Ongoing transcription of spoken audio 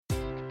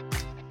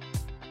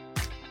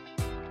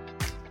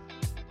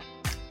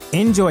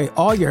Enjoy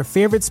all your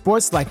favorite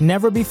sports like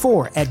never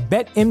before at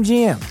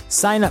BetMGM.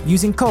 Sign up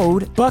using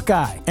code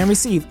Buckeye and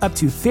receive up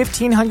to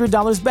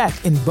 $1,500 back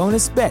in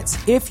bonus bets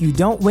if you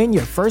don't win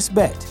your first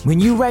bet. When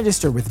you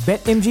register with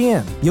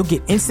BetMGM, you'll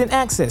get instant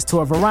access to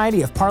a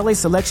variety of parlay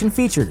selection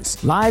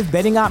features, live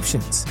betting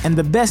options, and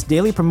the best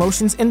daily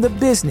promotions in the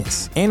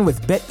business. And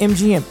with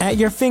BetMGM at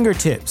your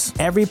fingertips,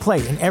 every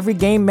play and every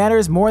game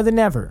matters more than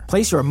ever.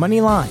 Place your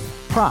money line,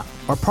 prop,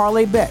 or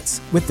parlay bets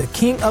with the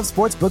king of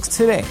sportsbooks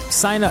today.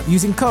 Sign up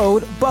using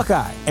code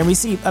Buckeye and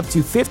receive up to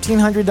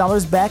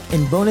 $1,500 back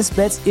in bonus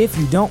bets if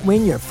you don't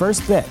win your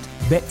first bet.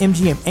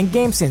 BetMGM and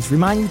GameSense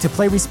remind you to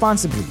play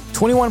responsibly.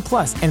 21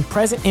 plus and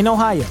present in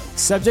Ohio,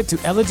 subject to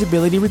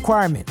eligibility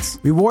requirements.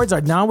 Rewards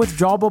are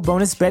non-withdrawable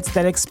bonus bets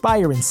that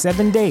expire in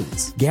 7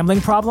 days. Gambling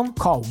problem?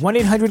 Call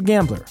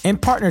 1-800-GAMBLER. In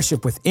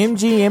partnership with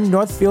MGM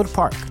Northfield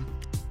Park.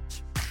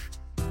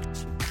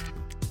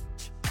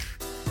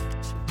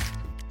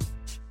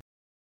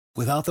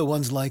 Without the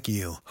ones like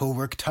you, who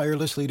work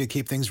tirelessly to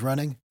keep things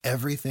running,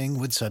 everything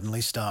would suddenly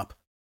stop.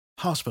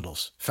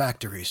 Hospitals,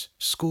 factories,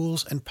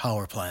 schools, and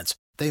power plants,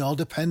 they all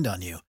depend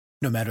on you.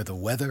 No matter the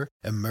weather,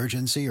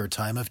 emergency, or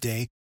time of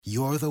day,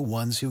 you're the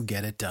ones who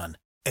get it done.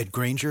 At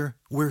Grainger,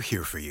 we're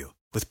here for you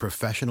with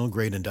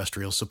professional-grade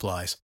industrial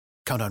supplies.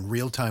 Count on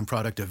real-time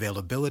product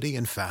availability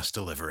and fast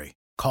delivery.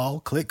 Call,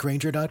 click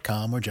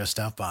Grainger.com, or just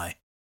stop by.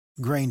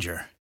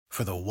 Grainger,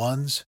 for the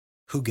ones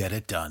who get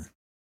it done.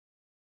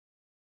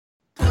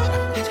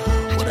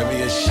 Whatever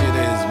your shit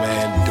is,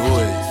 man, do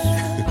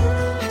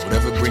it.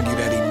 Whatever bring you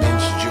that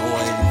immense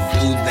joy,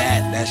 do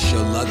that. That's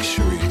your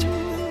luxury.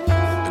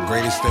 The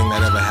greatest thing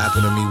that ever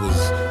happened to me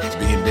was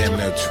being damn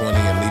near 20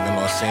 and leaving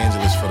Los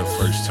Angeles for the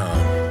first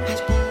time.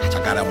 I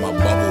got out my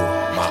bubble,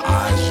 my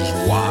eyes just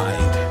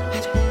wide.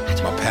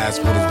 My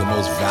passport is the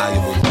most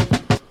valuable.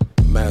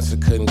 Massa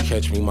couldn't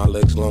catch me, my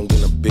legs long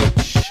than a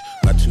bitch.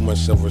 Got too much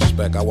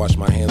self-respect, I wash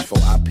my hands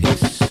before I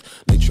piss.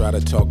 They try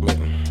to talk me,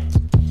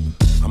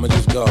 I'ma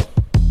just go.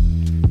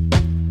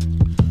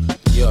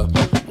 Yeah,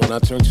 when I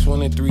turned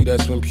 23,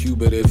 that's when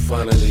puberty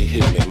finally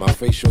hit me. My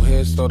facial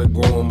hair started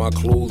growing, my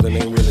clothes and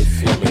ain't really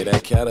fit me.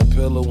 That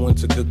caterpillar went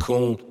to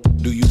cocoon.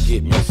 Do you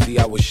get me? See,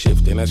 I was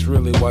shifting. That's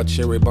really why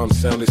Cherry Bomb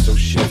sounded so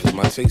shifty.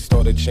 My taste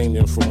started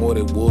changing from what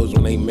it was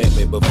when they met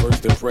me. But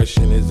first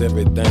impression is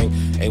everything.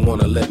 Ain't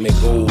wanna let me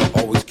go.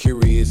 Always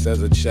curious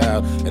as a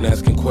child and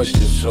asking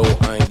questions. So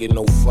I ain't getting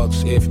no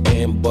fucks, if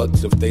and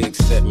buts if they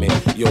accept me.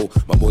 Yo,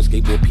 my boy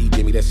Skateboard P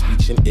gave me that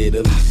speech in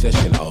Italy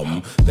session.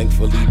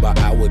 Thankfully by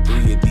hour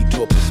 3 a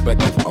detour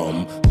perspective.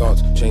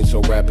 Thoughts change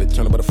so rapid.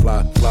 Turn a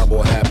butterfly, fly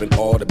boy happen.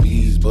 All the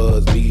bees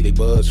buzz me, they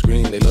buzz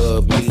scream, they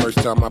love me. First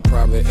time my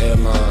private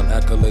airline.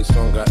 Greetings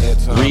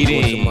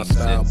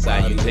and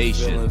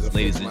salutations,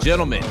 ladies and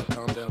gentlemen.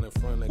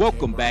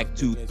 Welcome back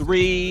to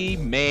Three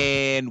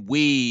Man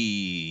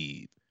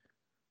Weave.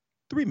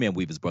 Three Man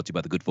Weave is brought to you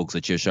by the good folks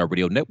at Chairshot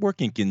Radio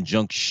Network in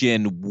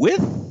conjunction with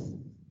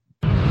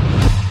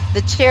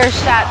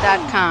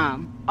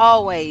TheChairShot.com.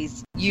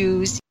 Always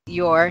use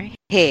your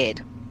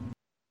head.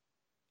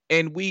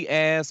 And we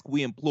ask,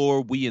 we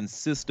implore, we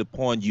insist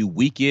upon you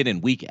week in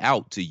and week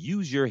out to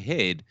use your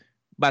head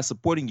by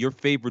supporting your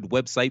favorite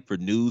website for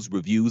news,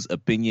 reviews,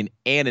 opinion,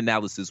 and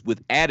analysis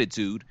with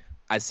attitude.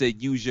 I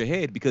said use your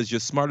head because you're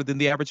smarter than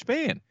the average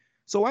fan.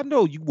 So I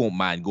know you won't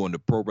mind going to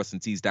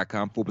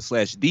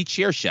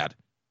ProWrestlingTees.com/TheChairShot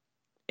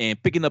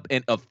and picking up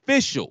an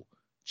official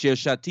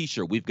Chairshot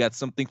t-shirt. We've got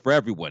something for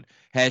everyone.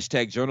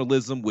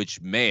 #journalism,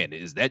 which, man,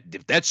 is that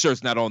if that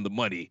shirt's not on the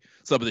money,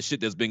 some of the shit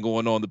that's been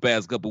going on the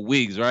past couple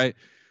weeks, right?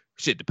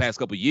 Shit, the past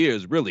couple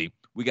years, really.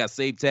 We got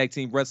Save Tag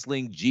Team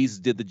Wrestling, Jesus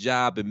Did the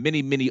Job, and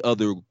many, many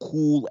other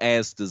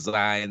cool-ass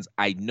designs.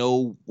 I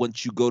know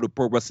once you go to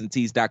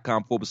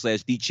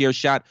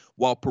ProWrestlingTees.com/TheChairShot,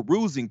 while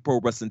perusing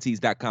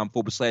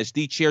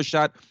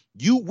ProWrestlingTees.com/TheChairShot,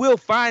 you will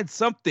find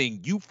something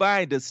you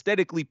find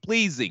aesthetically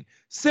pleasing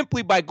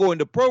simply by going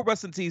to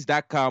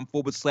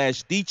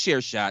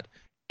ProWrestlingTees.com/TheChairShot,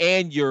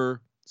 and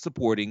you're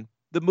supporting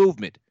the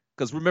movement.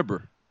 Because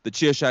remember,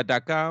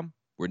 TheChairShot.com,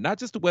 we're not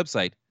just a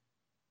website,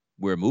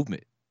 we're a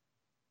movement.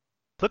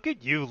 Look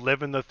at you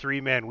living the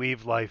three-man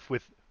weave life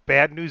with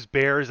Bad News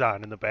Bears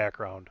on in the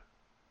background.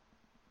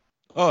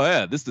 Oh,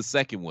 yeah, this is the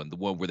second one, the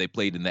one where they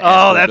played in the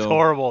Oh, that's Astrodome.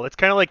 horrible. It's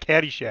kind of like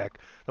Caddyshack.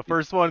 The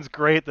first one's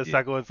great. The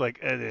second one's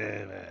like,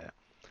 This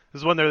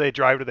is one where they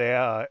drive to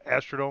the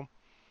Astrodome.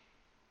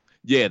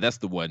 Yeah, that's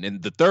the one.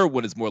 And the third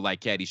one is more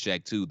like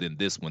Caddyshack 2 than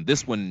this one.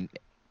 This one,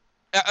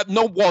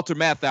 no Walter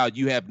Matthau,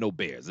 you have no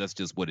bears. That's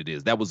just what it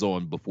is. That was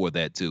on before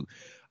that, too.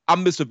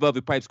 I'm Mr.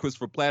 Velvet Pipes,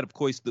 Christopher Platt. Of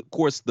course,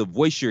 the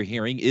voice you're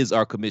hearing is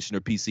our commissioner,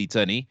 PC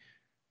Tunney.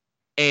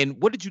 And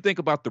what did you think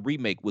about the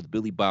remake with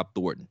Billy Bob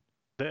Thornton?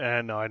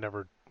 No, I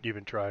never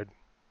even tried.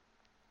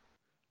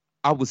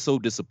 I was so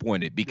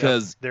disappointed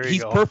because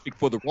he's go. perfect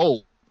for the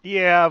role.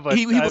 Yeah, but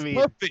he was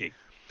perfect.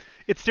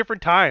 It's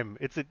different time.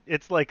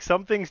 It's like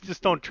some things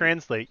just don't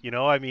translate, you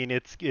know? I mean,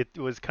 it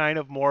was kind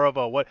of more of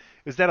a,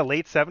 is that a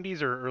late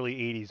 70s or early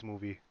 80s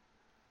movie?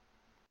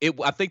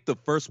 I think the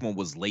first one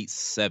was late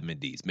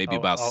 70s, maybe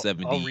about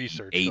 78,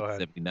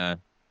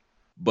 79.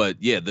 But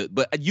yeah,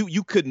 but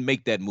you couldn't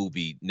make that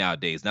movie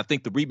nowadays. And I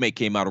think the remake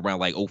came out around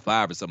like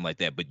 '05 or something like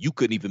that. But you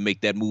couldn't even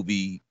make that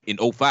movie in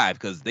 '05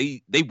 because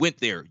they went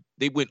there.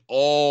 They went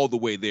all the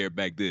way there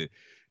back then.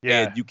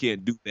 Yeah. And you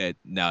can't do that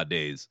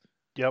nowadays.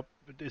 Yep.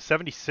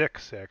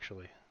 76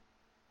 actually.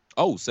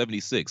 Oh,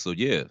 76. So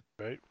yeah.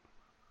 Right.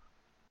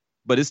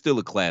 But it's still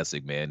a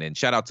classic, man. And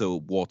shout out to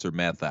Walter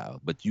Matthau.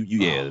 But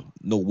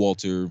no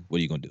Walter. What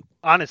are you gonna do?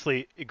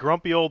 Honestly,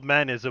 Grumpy Old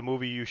Men is a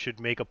movie you should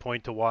make a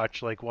point to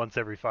watch like once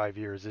every 5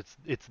 years.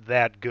 It's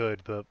that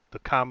good. The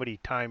comedy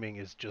timing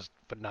is just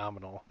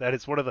phenomenal. That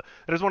is one of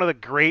the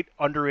great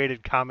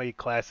underrated comedy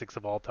classics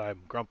of all time.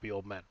 Grumpy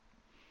Old Men.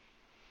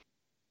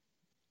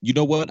 You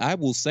know what? I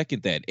will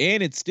second that.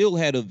 And it still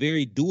had a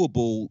very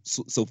doable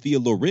Sophia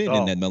Loren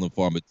in that Melon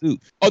Farmer too.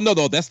 Oh no,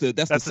 that's the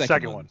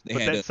second one.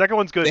 But the second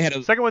one's good.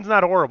 The second one's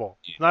not horrible.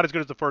 Yeah. It's not as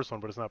good as the first one,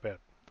 but it's not bad.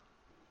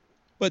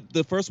 But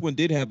the first one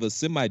did have a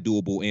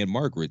semi-doable Anne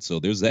Margaret, so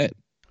there's that.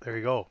 There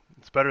you go.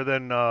 It's better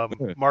than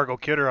Margot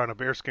Kidder on a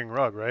bearskin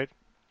rug, right?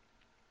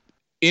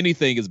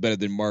 Anything is better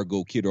than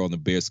Margot Kidder on the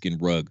bearskin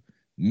rug.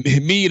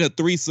 Me in a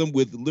threesome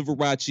with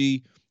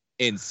Liberace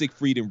and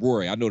Siegfried and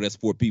Roy. I know that's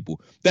 4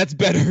 people. That's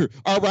better.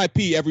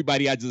 R.I.P.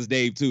 everybody I just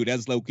named too.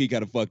 That's low-key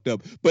kind of fucked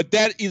up. But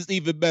that is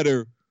even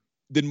better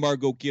than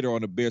Margot Kidder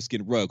on a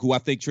bearskin rug, who I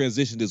think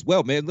transitioned as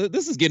well, man.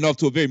 This is getting off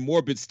to a very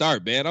morbid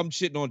start, man. I'm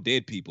shitting on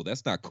dead people.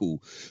 That's not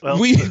cool. Well,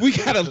 we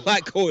got a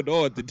lot going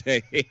on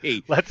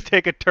today. Let's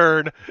take a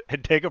turn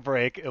and take a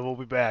break, and we'll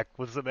be back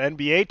with some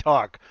NBA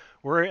talk.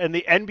 We're in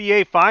the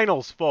NBA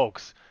Finals,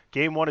 folks.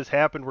 Game 1 has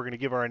happened. We're going to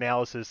give our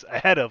analysis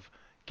ahead of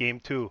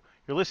Game 2.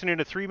 You're listening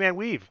to Three Man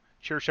Weave,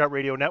 Chairshot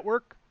Radio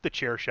Network,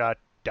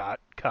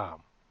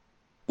 thechairshot.com.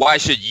 Why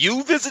should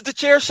you visit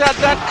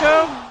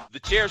thechairshot.com?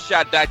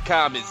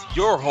 Thechairshot.com is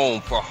your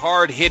home for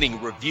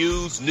hard-hitting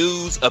reviews,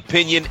 news,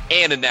 opinion,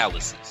 and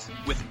analysis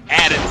with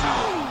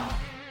attitude.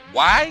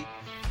 Why?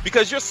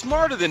 Because you're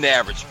smarter than the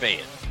average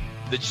fan.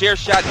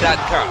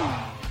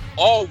 Thechairshot.com.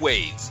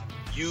 Always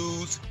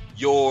use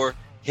your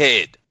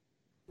head.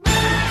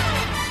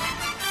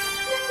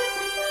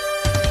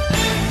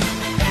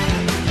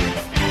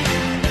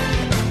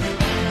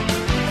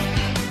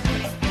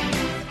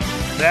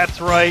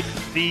 That's right.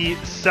 The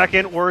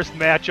second worst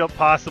matchup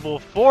possible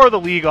for the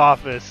league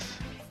office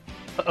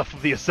of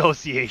the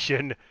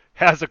association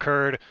has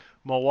occurred.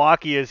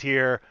 Milwaukee is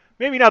here.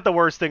 Maybe not the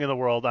worst thing in the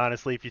world,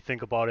 honestly, if you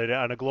think about it.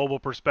 On a global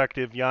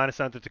perspective, Giannis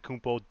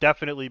Antetokounmpo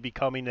definitely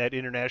becoming that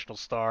international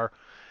star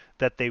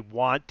that they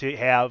want to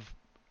have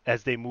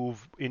as they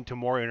move into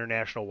more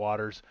international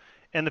waters.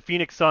 And the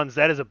Phoenix Suns,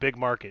 that is a big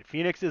market.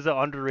 Phoenix is an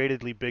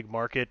underratedly big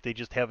market. They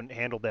just haven't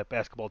handled that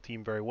basketball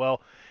team very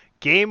well.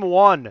 Game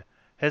 1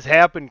 has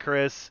happened,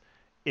 Chris.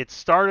 It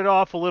started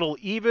off a little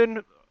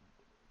even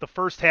the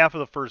first half of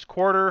the first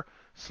quarter.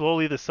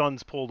 Slowly the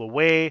Suns pulled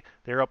away.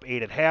 They're up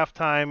 8 at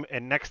halftime.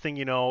 And next thing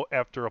you know,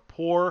 after a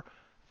poor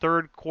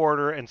third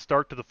quarter and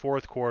start to the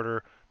fourth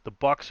quarter, the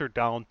Bucks are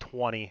down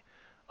 20.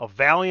 A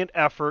valiant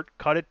effort,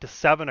 cut it to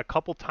 7 a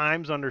couple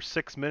times under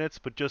 6 minutes,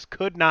 but just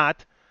could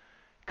not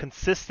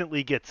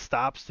consistently get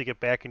stops to get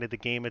back into the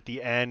game at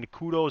the end.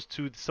 Kudos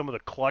to some of the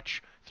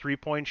clutch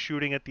three-point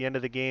shooting at the end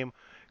of the game.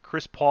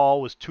 Chris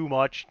Paul was too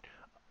much.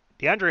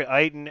 DeAndre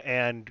Ayton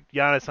and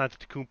Giannis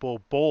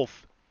Antetokounmpo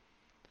both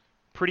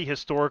pretty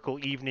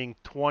historical evening,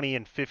 20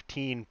 and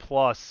 15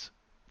 plus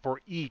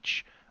for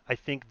each. I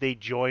think they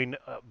join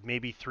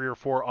maybe 3 or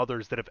 4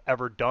 others that have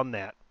ever done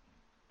that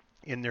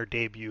in their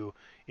debut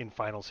in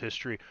finals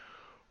history.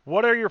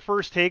 What are your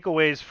first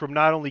takeaways from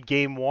not only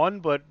Game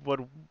 1, but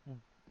what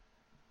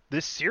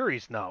this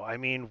series now? I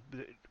mean,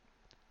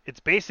 it's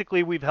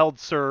basically we've held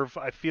serve.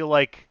 I feel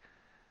like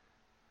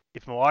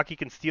if Milwaukee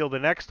can steal the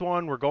next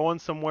one, we're going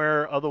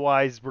somewhere.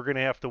 Otherwise, we're going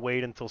to have to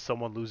wait until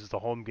someone loses the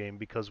home game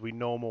because we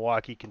know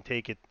Milwaukee can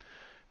take it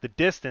the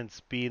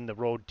distance being the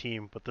road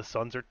team. But the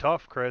Suns are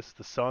tough, Chris.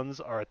 The Suns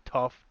are a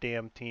tough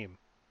damn team.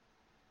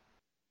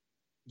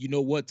 You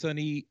know what,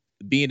 Sonny?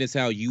 Being as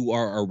how you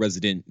are a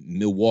resident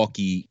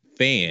Milwaukee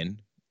fan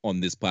on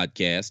this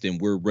podcast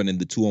and we're running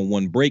the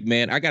 2-on-1 break,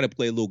 man, I got to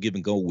play a little give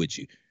and go with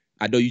you.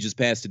 I know you just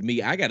passed it to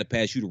me. I got to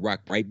pass you the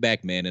rock right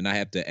back, man. And I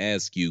have to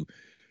ask you,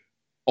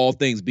 all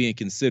things being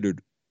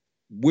considered,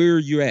 where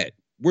you're at,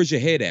 where's your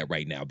head at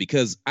right now?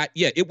 Because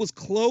it was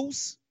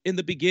close in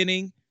the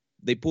beginning.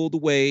 They pulled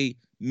away.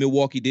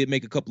 Milwaukee did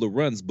make a couple of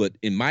runs, but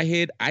in my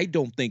head, I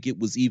don't think it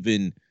was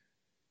even,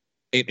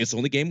 it's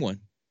only Game 1.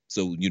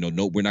 So,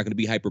 no, we're not going to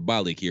be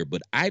hyperbolic here,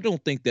 but I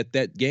don't think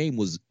that game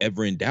was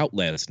ever in doubt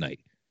last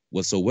night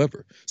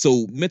whatsoever.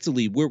 So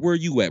mentally, where are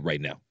you at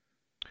right now?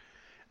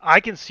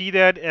 I can see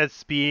that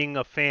as being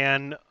a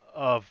fan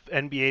of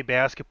NBA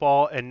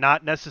basketball and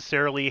not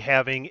necessarily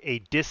having a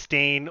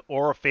disdain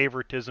or a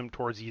favoritism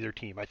towards either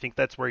team. I think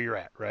that's where you're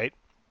at, right?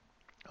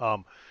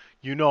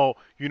 You know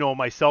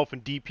myself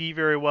and DP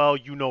very well.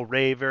 You know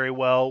Ray very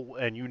well,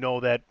 and you know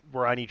that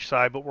we're on each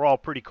side, but we're all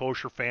pretty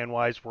kosher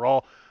fan-wise. We're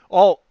all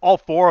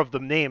 4 of the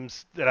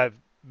names that I've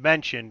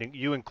mentioned, and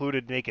you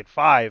included, make it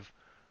 5,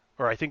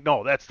 or I think,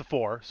 no, that's the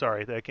 4.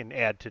 Sorry, that I can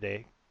add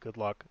today. Good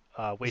luck.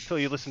 Wait till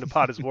you listen to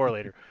Pot is War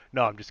later.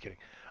 No, I'm just kidding.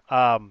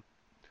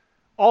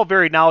 All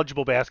very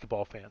knowledgeable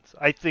basketball fans.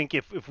 I think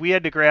if we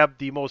had to grab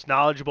the most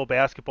knowledgeable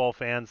basketball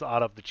fans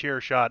out of the chair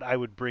shot, I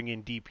would bring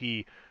in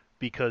DP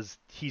because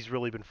he's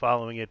really been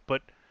following it.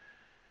 But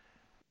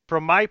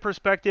from my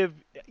perspective,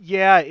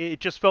 yeah, it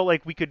just felt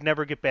like we could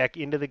never get back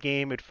into the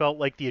game. It felt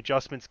like the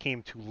adjustments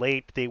came too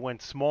late. They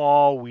went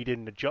small. We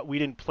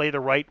didn't play the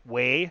right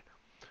way.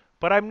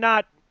 But I'm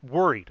not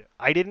worried.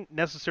 I didn't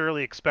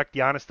necessarily expect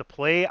Giannis to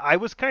play. I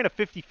was kind of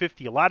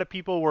 50-50. A lot of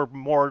people were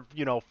more,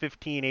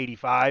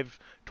 15-85,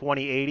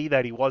 20-80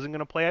 that he wasn't going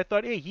to play. I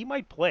thought, hey, he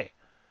might play.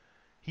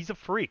 He's a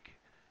freak.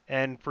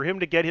 And for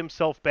him to get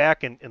himself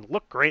back and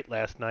look great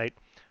last night,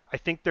 I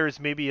think there's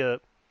maybe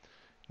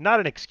not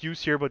an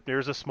excuse here, but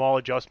there's a small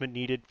adjustment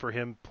needed for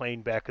him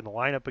playing back in the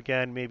lineup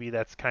again. Maybe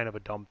that's kind of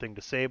a dumb thing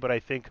to say, but I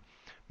think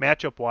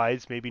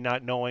matchup-wise, maybe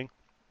not knowing,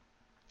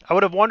 I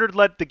would have wondered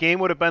what the game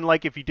would have been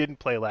like if he didn't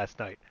play last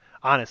night,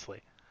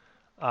 honestly.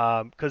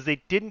 Because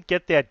they didn't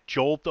get that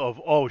jolt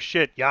of, oh,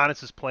 shit,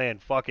 Giannis is playing,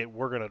 fuck it,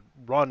 we're going to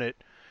run it.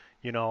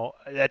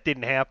 That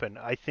didn't happen.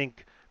 I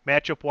think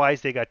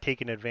matchup-wise, they got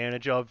taken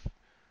advantage of.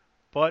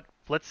 But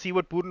let's see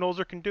what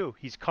Budenholzer can do.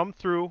 He's come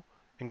through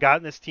and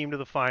gotten this team to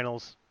the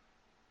finals.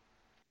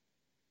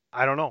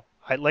 I don't know.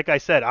 Like I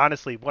said,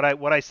 honestly, what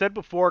I said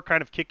before,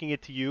 kind of kicking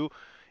it to you,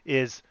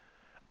 is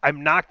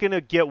I'm not going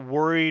to get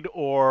worried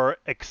or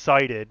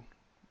excited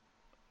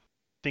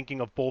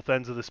thinking of both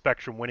ends of the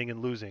spectrum, winning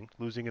and losing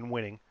and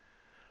winning,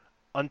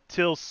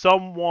 until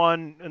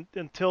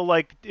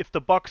like if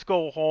the Bucks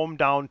go home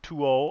down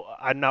 2-0,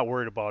 I'm not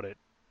worried about it.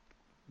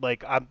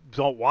 Like, I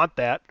don't want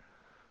that,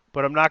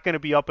 but I'm not going to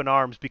be up in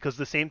arms because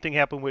the same thing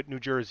happened with New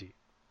Jersey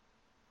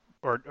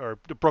or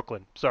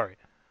Brooklyn, sorry.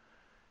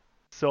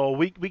 So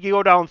we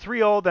go down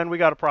 3-0, then we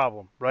got a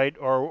problem, right?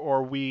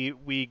 Or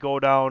we go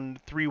down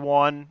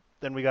 3-1,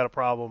 then we got a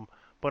problem.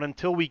 But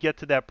until we get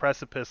to that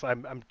precipice,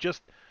 I'm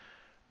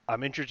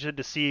interested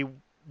to see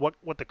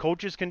what the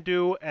coaches can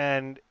do,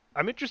 and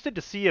I'm interested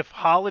to see if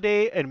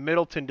Holiday and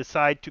Middleton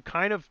decide to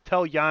kind of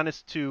tell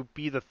Giannis to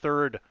be the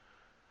third.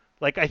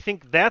 Like, I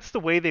think that's the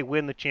way they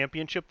win the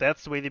championship.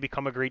 That's the way they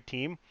become a great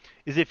team,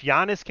 is if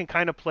Giannis can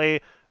kind of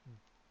play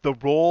the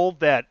role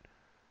that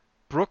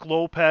Brook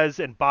Lopez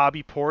and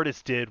Bobby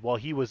Portis did while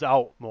he was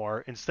out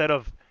more, instead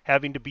of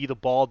having to be the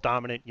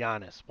ball-dominant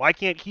Giannis. Why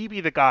can't he be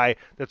the guy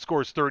that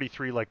scores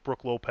 33 like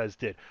Brook Lopez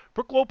did?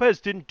 Brook Lopez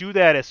didn't do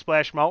that as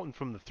Splash Mountain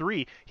from the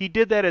three. He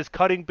did that as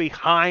cutting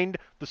behind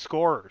the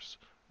scorers,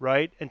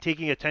 right, and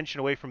taking attention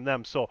away from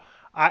them. So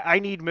I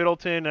need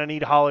Middleton, I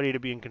need Holiday to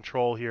be in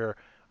control here.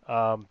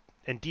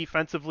 And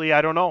defensively,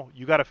 I don't know.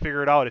 You got to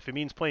figure it out. If it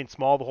means playing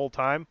small the whole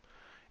time,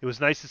 it was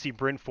nice to see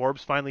Bryn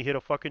Forbes finally hit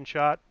a fucking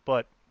shot,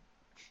 but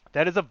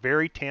that is a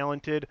very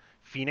talented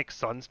Phoenix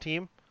Suns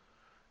team.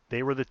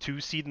 They were the 2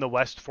 seed in the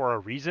West for a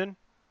reason.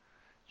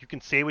 You can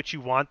say what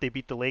you want. They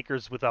beat the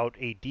Lakers without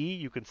AD.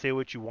 You can say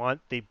what you want.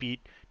 They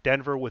beat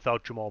Denver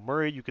without Jamal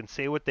Murray. You can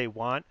say what they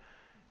want.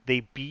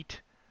 They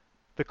beat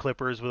the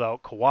Clippers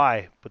without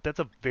Kawhi. But that's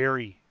a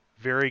very,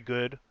 very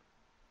good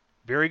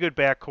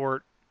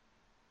backcourt,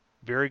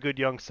 very good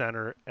young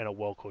center, and a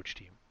well-coached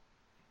team.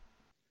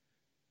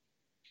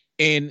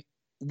 And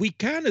we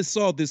kind of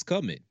saw this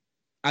coming.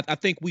 I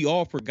think we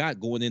all forgot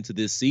going into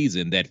this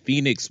season that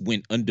Phoenix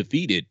went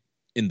undefeated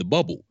in the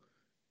bubble.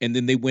 And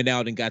then they went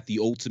out and got the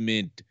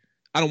ultimate,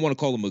 I don't want to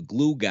call him a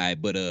glue guy,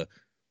 but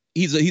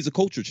he's a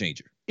culture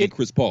changer in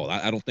Chris Paul.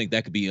 I don't think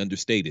that could be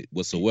understated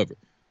whatsoever.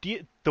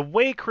 The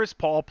way Chris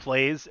Paul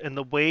plays and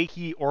the way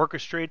he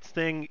orchestrates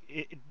things,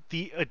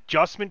 the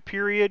adjustment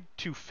period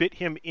to fit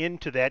him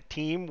into that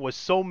team was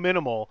so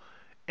minimal,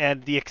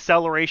 and the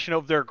acceleration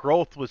of their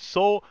growth was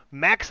so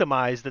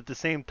maximized at the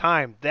same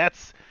time.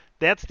 That's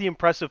the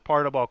impressive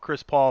part about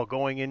Chris Paul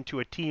going into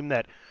a team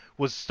that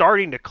was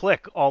starting to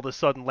click all of a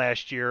sudden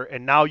last year,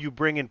 and now you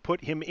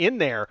put him in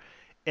there,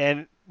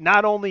 and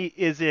not only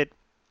is it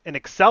an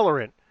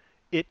accelerant,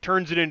 it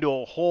turns it into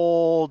a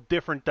whole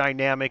different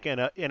dynamic and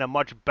a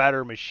much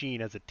better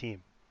machine as a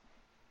team.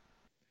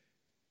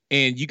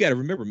 And you got to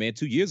remember, man,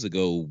 2 years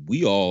ago,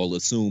 we all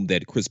assumed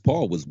that Chris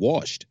Paul was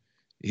washed.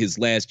 His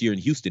last year in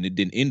Houston, it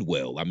didn't end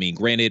well. I mean,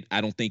 granted,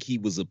 I don't think he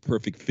was a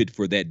perfect fit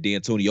for that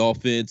D'Antoni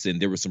offense, and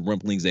there were some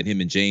rumblings that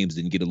him and James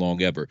didn't get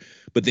along ever.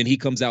 But then he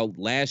comes out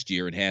last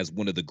year and has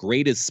one of the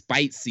greatest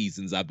spite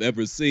seasons I've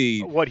ever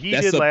seen. What he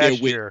did last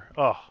year,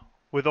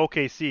 with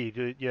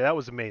OKC, yeah, that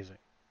was amazing.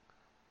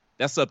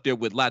 That's up there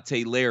with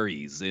Latte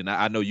Larry's, and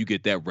I know you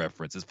get that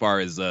reference as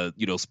far as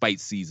spite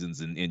seasons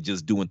and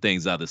just doing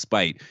things out of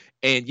spite.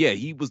 And yeah,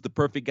 he was the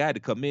perfect guy to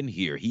come in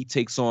here. He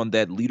takes on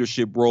that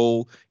leadership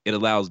role. It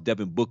allows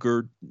Devin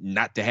Booker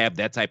not to have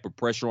that type of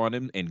pressure on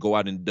him and go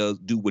out and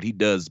do what he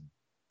does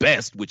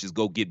best, which is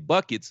go get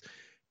buckets.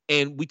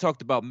 And we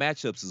talked about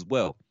matchups as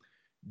well.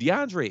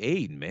 DeAndre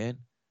Ayton, man,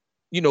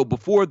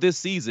 before this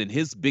season,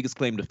 his biggest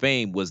claim to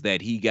fame was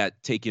that he got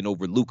taken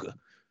over Luka.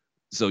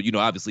 So,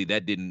 obviously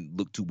that didn't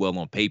look too well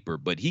on paper,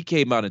 but he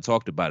came out and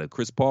talked about it.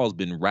 Chris Paul's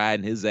been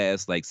riding his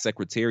ass like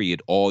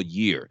Secretariat all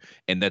year.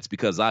 And that's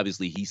because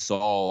obviously he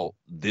saw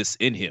this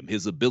in him,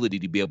 his ability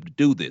to be able to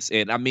do this.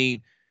 And I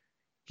mean,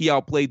 he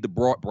outplayed the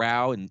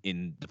Brow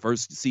in the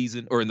first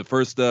season or in the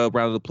first round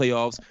of the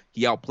playoffs.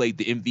 He outplayed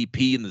the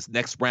MVP in this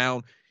next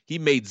round. He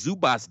made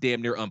Zubats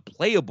damn near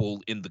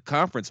unplayable in the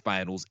conference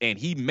finals, and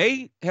he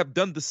may have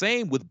done the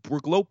same with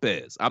Brook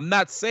Lopez. I'm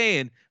not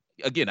saying,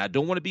 again, I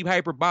don't want to be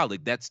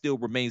hyperbolic. That still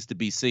remains to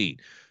be seen.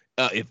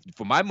 If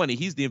for my money,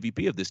 he's the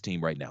MVP of this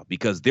team right now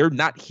because they're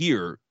not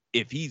here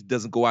if he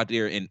doesn't go out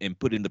there and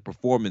put in the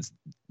performance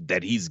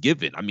that he's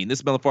given. I mean,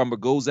 this Melon Farmer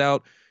goes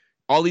out.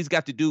 All he's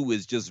got to do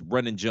is just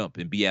run and jump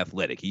and be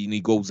athletic. He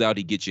goes out,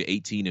 he gets you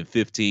 18 and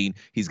 15.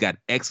 He's got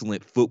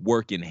excellent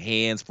footwork and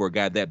hands for a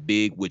guy that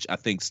big, which I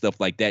think stuff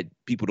like that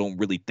people don't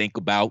really think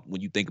about when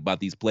you think about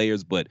these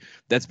players, but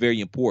that's very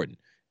important.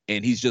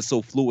 And he's just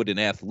so fluid and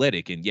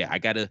athletic. And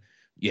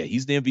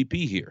he's the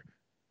MVP here.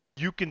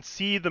 You can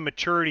see the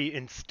maturity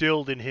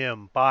instilled in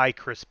him by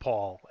Chris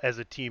Paul as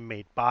a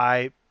teammate,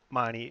 by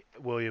Monty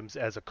Williams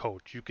as a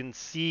coach. You can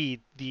see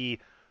the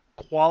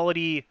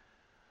quality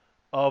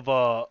of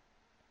a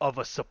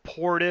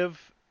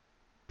supportive,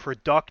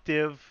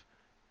 productive,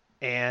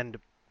 and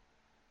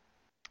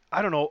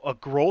a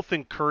growth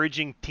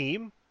encouraging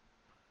team.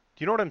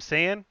 Do you know what I'm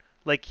saying?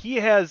 Like he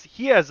has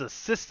a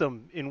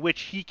system in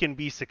which he can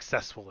be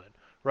successful in,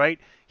 right?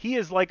 He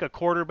is like a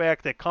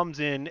quarterback that comes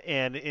in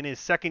and in his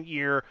second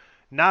year,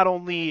 not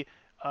only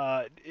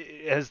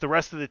has the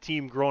rest of the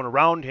team grown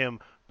around him,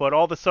 but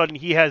all of a sudden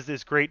he has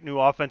this great new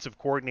offensive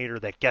coordinator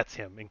that gets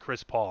him in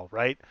Chris Paul,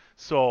 right?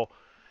 So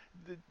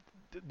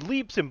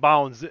leaps and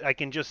bounds. I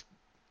can just,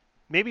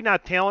 maybe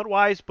not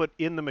talent-wise, but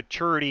in the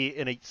maturity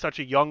in such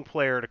a young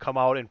player to come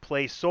out and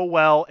play so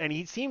well. And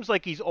he seems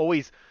like he's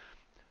always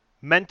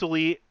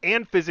mentally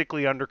and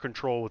physically under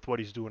control with what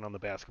he's doing on the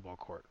basketball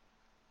court.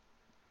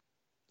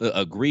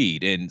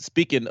 Agreed. And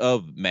speaking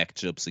of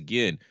matchups,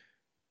 again,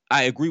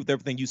 I agree with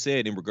everything you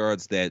said in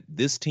regards that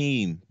this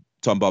team,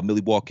 talking about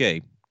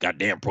Milwaukee,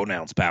 goddamn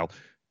pronouns, pal,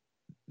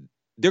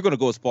 they're going to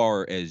go as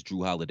far as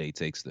Jrue Holiday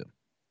takes them.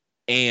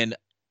 And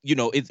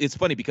it's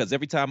funny because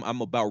every time I'm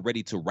about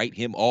ready to write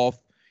him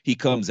off, he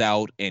comes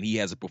out and he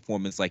has a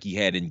performance like he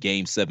had in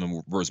Game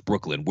 7 versus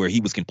Brooklyn, where he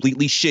was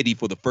completely shitty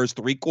for the first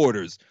 3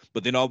 quarters.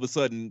 But then all of a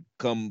sudden,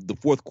 come the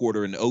fourth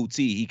quarter in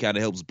OT, he kind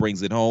of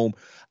brings it home.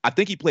 I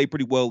think he played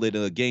pretty well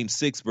in Game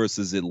 6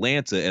 versus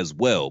Atlanta as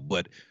well.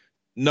 But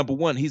number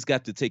one, he's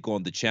got to take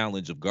on the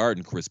challenge of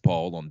guarding Chris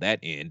Paul on that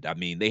end. I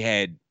mean, they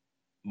had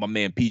my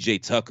man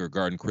PJ Tucker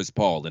guarding Chris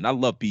Paul, and I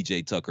love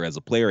PJ Tucker as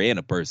a player and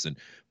a person,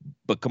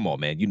 but come on,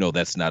 man,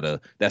 that's not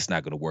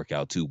going to work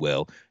out too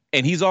well.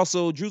 And Drew's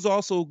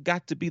also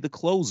got to be the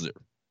closer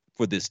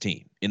for this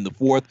team in the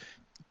fourth.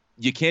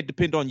 You can't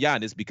depend on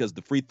Giannis because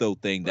the free throw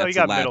thing, that's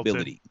a liability.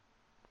 Middleton.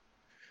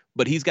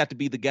 But he's got to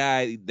be the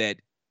guy that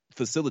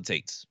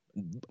facilitates.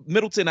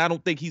 Middleton, I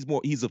don't think he's a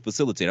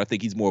facilitator. I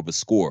think he's more of a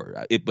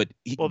scorer. But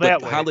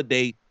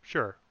Holiday,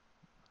 sure.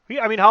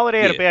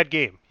 Holiday had a bad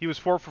game. He was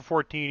 4 for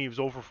 14. He was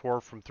 0 for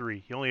 4 from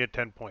 3. He only had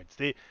 10 points.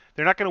 They're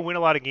not going to win a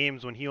lot of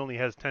games when he only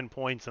has 10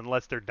 points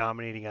unless they're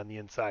dominating on the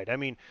inside. I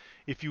mean,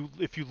 if you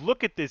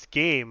look at this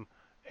game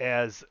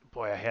as,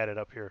 boy, I had it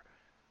up here.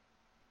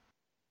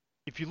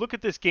 If you look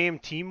at this game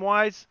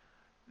team-wise,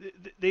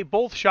 they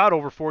both shot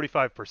over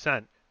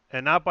 45%,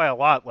 and not by a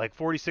lot, like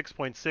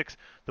 46.6.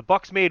 The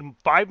Bucks made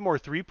 5 more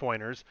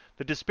three-pointers.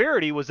 The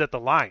disparity was at the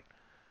line.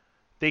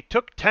 They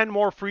took 10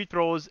 more free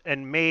throws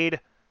and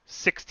made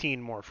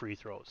 16 more free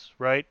throws,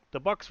 right? The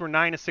Bucks were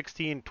 9 of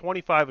 16,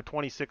 25 of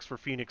 26 for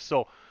Phoenix.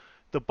 So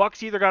the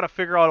Bucks either got to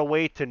figure out a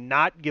way to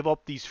not give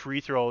up these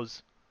free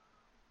throws,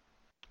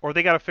 or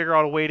they got to figure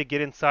out a way to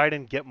get inside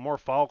and get more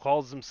foul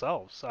calls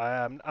themselves.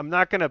 I'm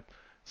not going to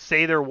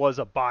say there was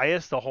a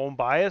home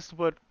bias,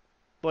 but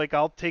like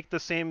I'll take the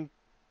same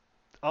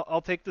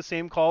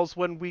calls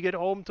when we get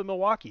home to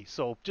Milwaukee.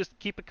 So just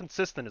keep it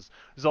consistent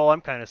is all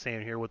I'm kind of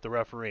saying here with the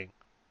refereeing.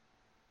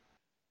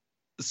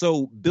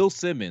 So Bill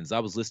Simmons, I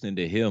was listening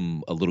to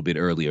him a little bit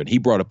earlier, and he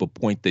brought up a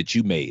point that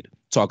you made,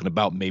 talking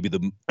about maybe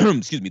the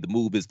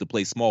move is to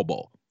play small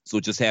ball.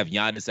 So just have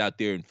Giannis out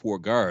there and 4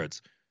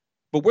 guards.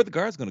 But where the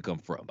guards going to come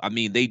from? I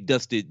mean, they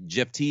dusted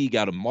Jeff Teague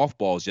out of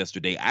mothballs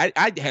yesterday.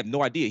 I have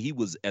no idea he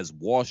was as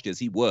washed as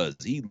he was.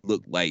 He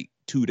looked like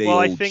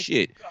 2-day-old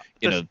shit.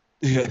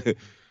 The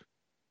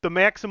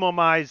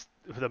maximized.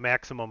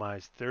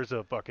 There's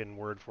a fucking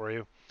word for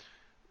you.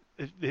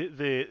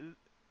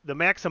 The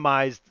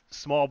maximized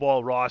small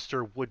ball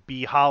roster would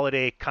be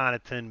Holiday,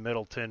 Connaughton,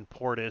 Middleton,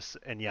 Portis,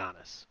 and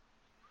Giannis.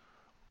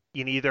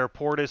 In either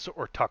Portis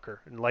or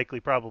Tucker, and likely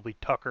probably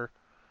Tucker.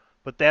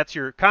 But that's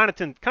your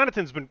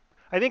Connaughton.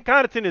 I think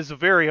Connaughton is a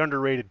very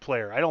underrated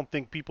player. I don't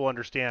think people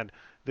understand.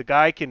 The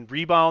guy can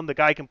rebound. The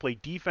guy can play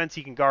defense.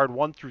 He can guard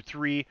 1 through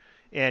 3,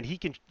 and he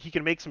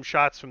can make some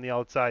shots from the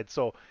outside.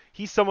 So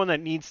he's someone that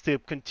needs to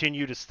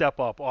continue to step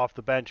up off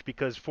the bench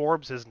because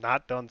Forbes has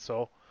not done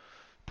so.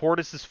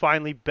 Portis has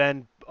finally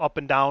been up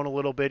and down a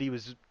little bit. He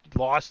was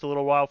lost a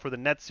little while for the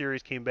Nets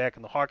series, came back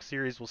in the Hawks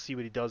series. We'll see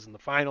what he does in the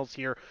finals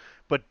here.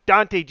 But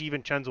Dante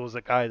DiVincenzo is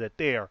a guy that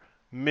they are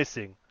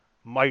missing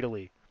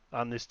mightily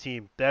on this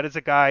team. That is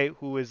a guy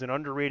who is an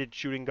underrated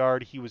shooting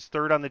guard. He was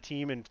third on the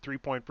team in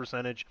three-point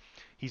percentage.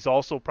 He's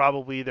also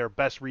probably their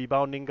best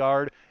rebounding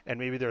guard and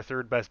maybe their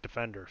third best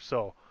defender.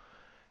 So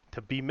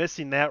to be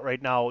missing that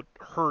right now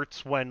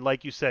hurts when,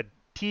 like you said,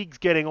 Teague's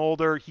getting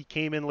older. He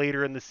came in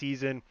later in the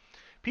season.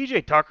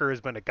 PJ Tucker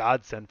has been a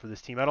godsend for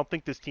this team. I don't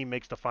think this team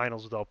makes the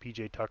finals without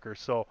PJ Tucker.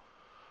 So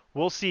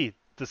we'll see.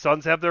 The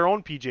Suns have their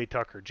own PJ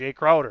Tucker, Jay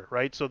Crowder,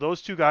 right? So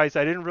those two guys,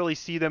 I didn't really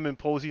see them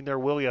imposing their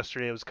will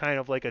yesterday. It was kind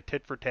of like a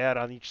tit for tat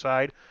on each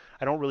side.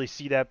 I don't really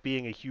see that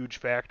being a huge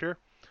factor.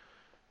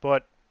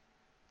 But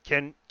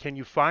can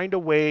you find a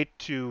way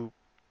to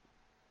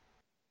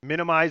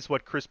minimize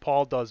what Chris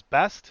Paul does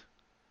best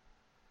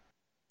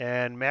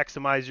and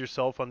maximize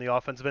yourself on the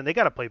offensive end? They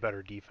got to play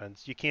better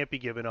defense. You can't be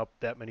giving up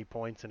that many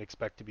points and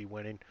expect to be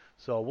winning.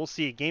 So we'll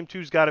see. Game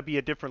 2's got to be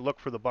a different look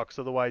for the Bucks.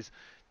 Otherwise,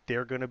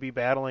 they're going to be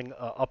battling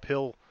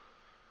uphill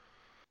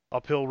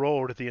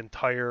road the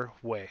entire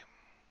way.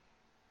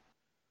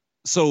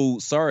 So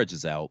Sarge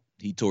is out.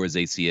 He tore his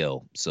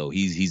ACL, so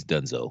he's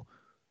donezo.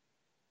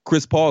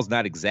 Chris Paul's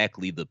not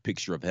exactly the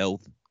picture of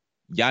health.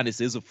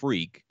 Giannis is a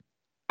freak.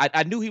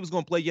 I knew he was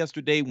going to play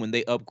yesterday when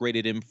they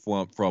upgraded him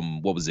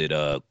from what was it,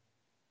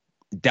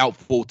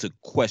 doubtful to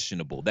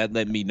questionable. That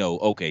let me know,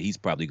 okay, he's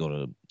probably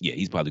going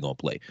to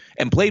play.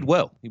 And played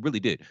well. He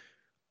really did.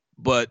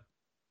 But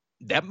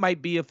that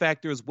might be a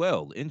factor as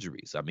well,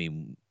 injuries. I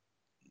mean,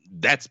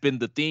 that's been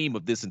the theme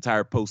of this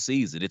entire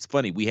postseason. It's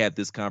funny, we had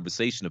this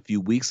conversation a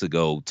few weeks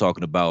ago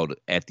talking about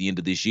at the end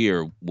of this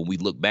year, when we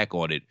look back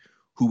on it,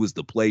 who was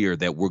the player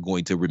that we're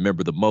going to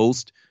remember the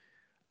most.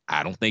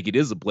 I don't think it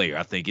is a player.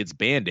 I think it's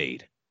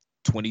Band-Aid.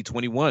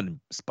 2021,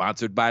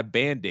 sponsored by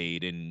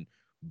Band-Aid and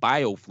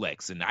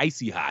BioFlex and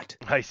Icy Hot.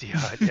 Icy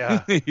Hot,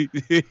 yeah.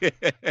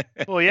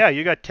 Well, yeah,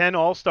 you got 10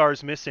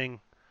 All-Stars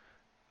missing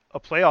a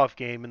playoff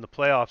game in the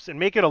playoffs, and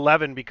make it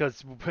 11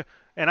 because,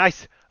 and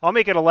I'll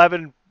make it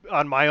 11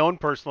 on my own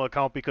personal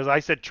account because I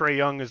said Trae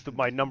Young is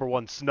my number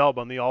one snub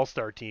on the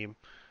All-Star team,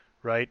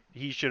 right?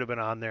 He should have been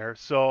on there.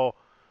 So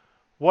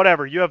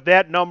whatever, you have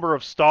that number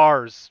of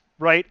stars,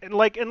 right? And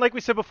like we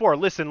said before,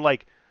 listen,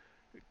 like,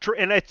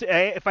 and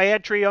if I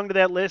add Trae Young to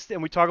that list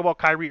and we talk about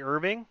Kyrie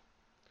Irving,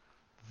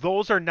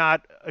 those are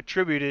not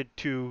attributed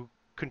to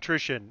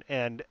contrition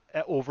and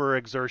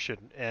overexertion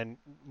and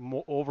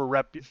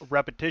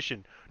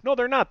repetition. No,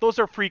 they're not. Those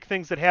are freak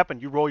things that happen.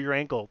 You roll your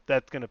ankle.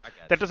 That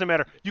doesn't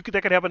matter.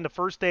 That could happen the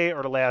first day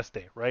or the last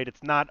day, right?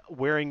 It's not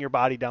wearing your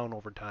body down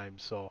over time.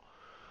 So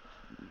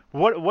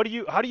how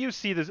do you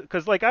see this?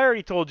 Because like I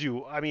already told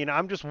you, I mean,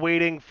 I'm just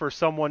waiting for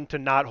someone to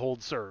not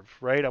hold serve,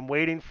 right? I'm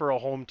waiting for a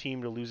home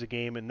team to lose a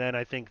game, and then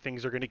I think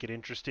things are going to get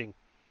interesting.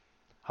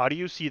 How do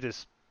you see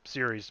this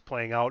series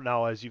playing out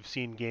now as you've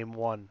seen game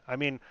 1? I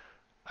mean,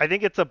 I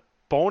think it's a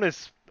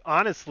bonus,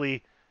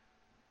 honestly,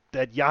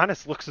 that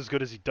Giannis looks as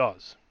good as he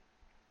does.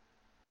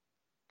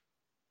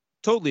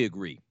 Totally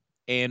agree.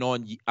 And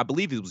I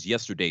believe it was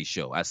yesterday's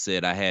show, I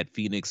said I had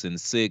Phoenix in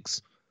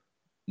 6.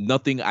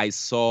 Nothing I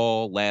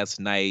saw last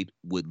night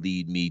would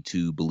lead me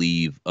to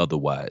believe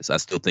otherwise. I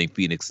still think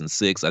Phoenix in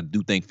 6. I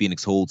do think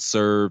Phoenix holds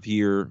serve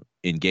here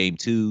in game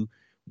 2.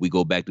 We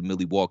go back to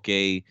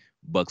Milwaukee.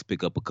 Bucks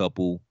pick up a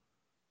couple.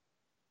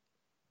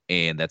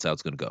 And that's how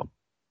it's going to go.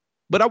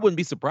 But I wouldn't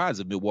be surprised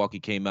if Milwaukee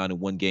came out and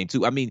won game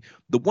 2. I mean,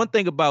 the one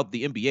thing about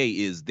the NBA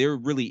is there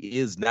really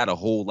is not a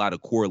whole lot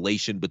of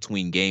correlation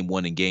between game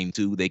 1 and game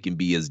 2. They can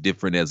be as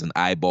different as an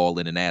eyeball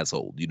and an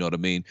asshole. You know what I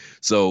mean?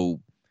 So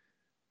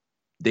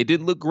they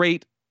didn't look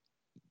great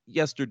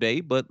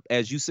yesterday, but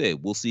as you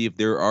said, we'll see if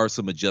there are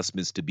some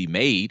adjustments to be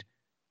made.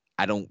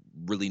 I don't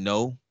really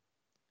know.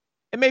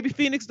 And maybe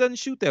Phoenix doesn't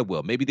shoot that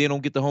well. Maybe they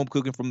don't get the home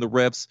cooking from the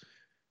refs.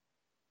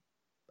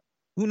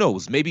 Who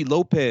knows? Maybe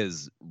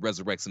Lopez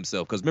resurrects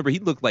himself because remember he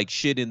looked like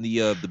shit in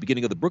the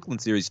beginning of the Brooklyn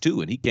series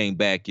too, and he came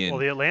back and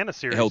the Atlanta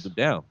series held him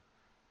down.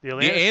 The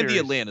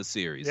Atlanta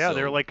series. Yeah,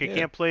 they're like you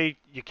can't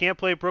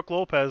play Brook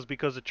Lopez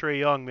because of Trae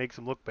Young makes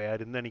him look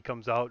bad, and then he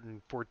comes out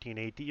in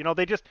 14-18. You know,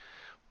 they just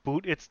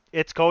boot.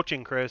 It's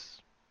coaching,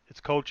 Chris. It's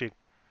coaching.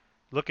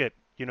 Look at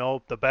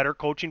the better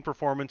coaching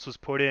performance was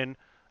put in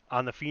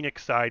on the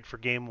Phoenix side for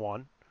game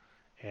 1.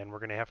 And we're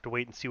going to have to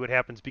wait and see what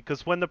happens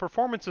because when the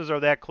performances are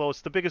that close,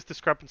 the biggest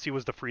discrepancy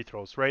was the free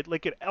throws, right?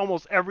 Like at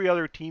almost every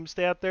other team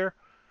stat there,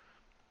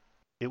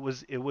 it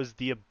was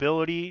the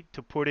ability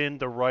to put in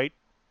the right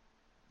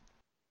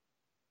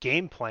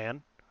game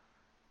plan,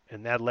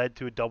 and that led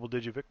to a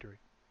double-digit victory.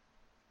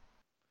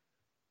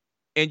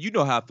 And you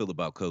know how I feel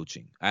about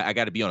coaching. I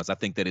got to be honest. I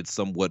think that it's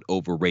somewhat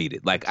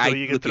overrated. Like I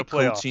look at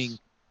coaching.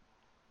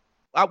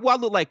 I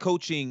look like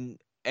coaching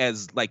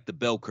as like the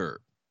bell curve.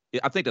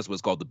 I think that's what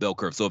it's called, the bell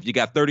curve. So if you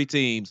got 30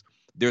 teams,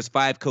 there's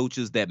 5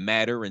 coaches that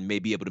matter and may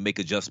be able to make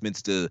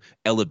adjustments to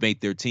elevate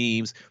their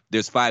teams.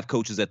 There's 5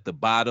 coaches at the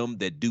bottom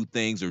that do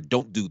things or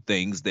don't do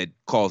things that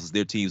causes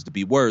their teams to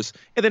be worse.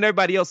 And then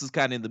everybody else is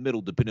kind of in the middle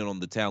depending on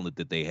the talent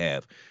that they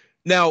have.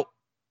 Now,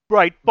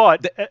 Right,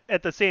 but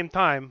at the same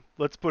time,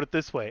 let's put it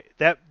this way: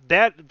 that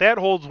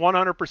holds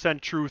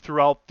 100% true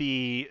throughout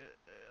the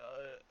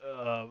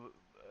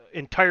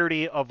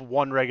entirety of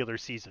one regular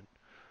season.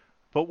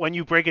 But when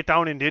you break it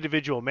down into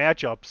individual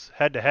matchups,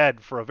 head to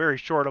head, for a very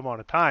short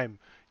amount of time,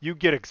 you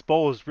get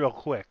exposed real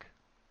quick.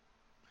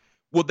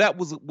 Well, that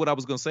was what I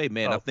was gonna say,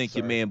 man. I think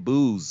your man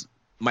Booze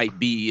might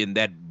be in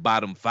that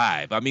bottom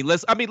 5. I mean,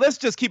 let's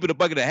just keep it a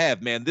bucket and a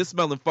half, man. This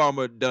Melon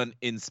Farmer done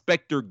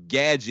Inspector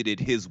Gadgeted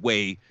his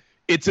way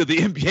into the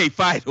NBA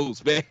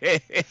Finals, man.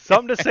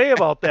 Something to say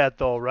about that,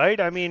 though,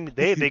 right? I mean,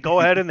 they go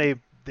ahead and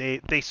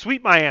they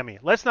sweep Miami.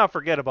 Let's not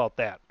forget about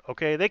that,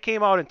 okay? They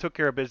came out and took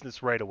care of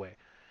business right away.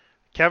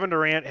 Kevin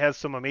Durant has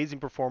some amazing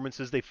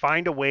performances. They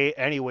find a way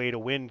anyway to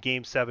win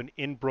Game 7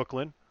 in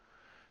Brooklyn.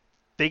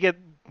 They get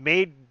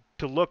made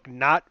to look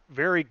not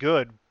very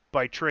good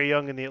by Trae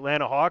Young and the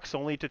Atlanta Hawks,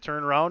 only to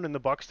turn around and the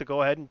Bucks to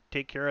go ahead and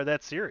take care of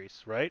that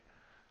series, right?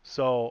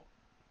 So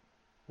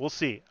we'll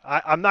see.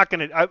 I'm not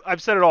going to –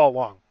 I've said it all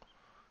along.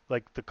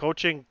 Like, the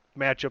coaching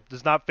matchup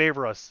does not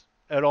favor us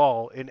at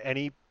all in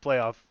any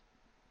playoff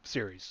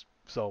series.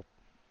 So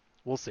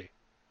we'll see.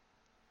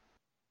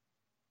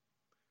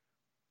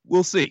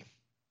 We'll see.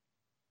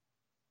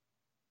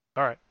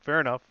 All right,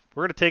 fair enough.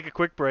 We're going to take a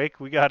quick break.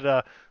 We got,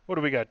 what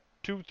do we got?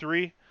 2,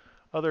 3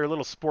 other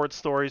little sports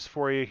stories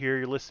for you here.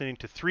 You're listening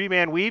to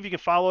 3-Man Weave. You can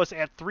follow us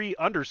at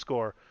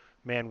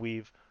 3_Man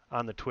Weave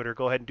on the Twitter.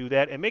 Go ahead and do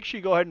that. And make sure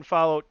you go ahead and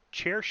follow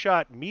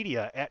Chairshot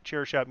Media at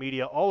Chairshot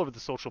Media all over the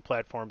social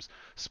platforms.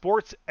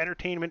 Sports,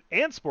 entertainment,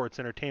 and sports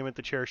entertainment,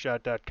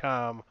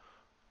 thechairshot.com.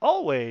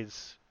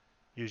 Always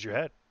use your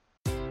head.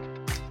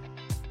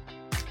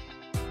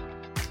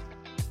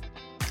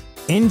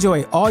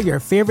 Enjoy all your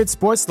favorite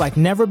sports like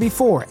never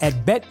before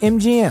at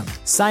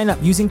BetMGM. Sign up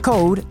using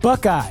code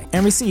Buckeye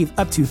and receive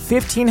up to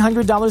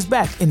 $1,500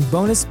 back in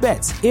bonus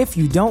bets if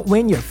you don't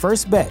win your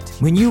first bet.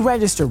 When you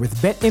register with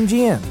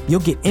BetMGM, you'll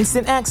get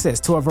instant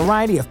access to a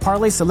variety of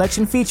parlay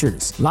selection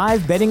features,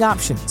 live betting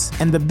options,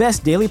 and the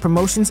best daily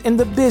promotions in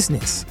the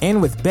business.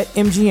 And with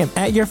BetMGM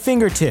at your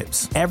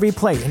fingertips, every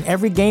play and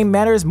every game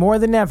matters more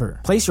than ever.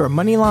 Place your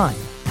money line,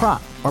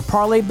 prop, or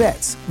parlay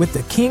bets with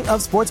the king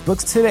of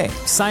sportsbooks today.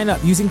 Sign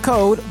up using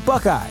code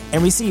Buckeye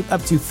and receive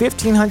up to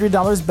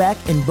 $1,500 back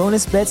in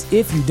bonus bets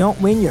if you don't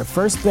win your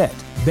first bet.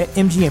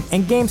 BetMGM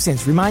and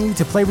GameSense remind you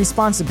to play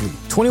responsibly.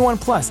 21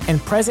 plus and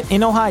present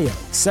in Ohio,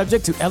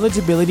 subject to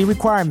eligibility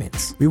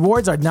requirements.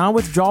 Rewards are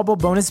non-withdrawable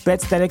bonus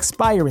bets that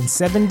expire in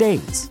 7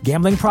 days.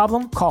 Gambling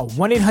problem? Call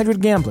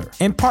 1-800-GAMBLER.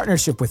 In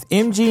partnership with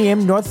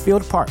MGM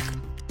Northfield Park.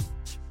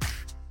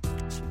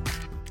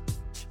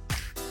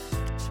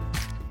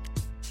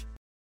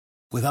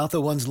 Without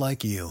the ones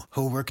like you,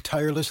 who work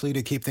tirelessly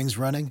to keep things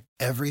running,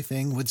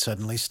 everything would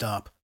suddenly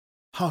stop.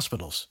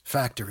 Hospitals,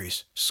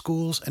 factories,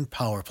 schools, and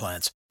power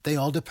plants, they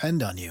all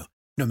depend on you.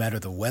 No matter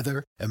the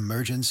weather,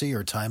 emergency,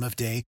 or time of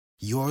day,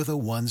 you're the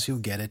ones who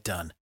get it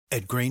done.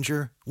 At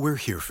Grainger, we're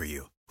here for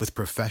you with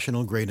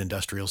professional-grade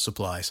industrial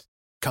supplies.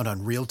 Count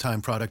on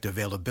real-time product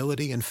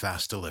availability and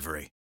fast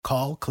delivery.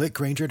 Call, click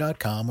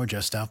Grainger.com, or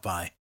just stop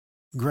by.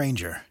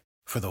 Grainger,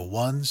 for the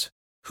ones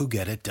who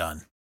get it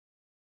done.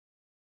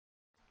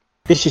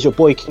 This is your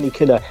boy Kenny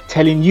Killer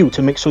telling you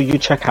to make sure you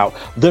check out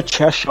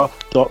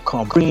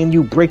thechairshot.com, bringing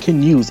you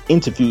breaking news,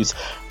 interviews,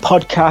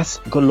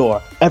 podcasts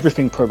galore,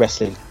 everything pro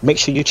wrestling. Make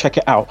sure you check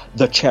it out,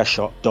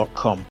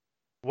 thechairshot.com.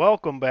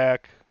 Welcome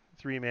back,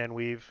 3-Man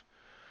Weave.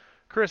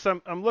 Chris,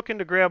 I'm looking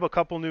to grab a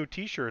couple new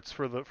T-shirts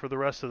for the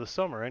rest of the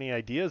summer. Any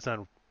ideas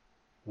on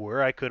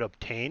where I could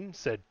obtain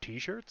said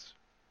T-shirts?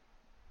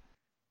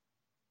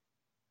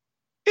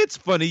 It's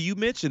funny you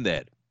mentioned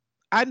that.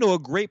 I know a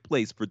great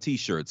place for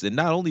T-shirts, and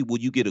not only will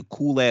you get a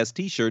cool-ass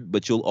T-shirt,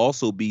 but you'll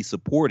also be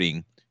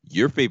supporting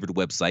your favorite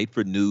website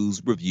for news,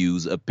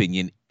 reviews,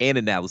 opinion, and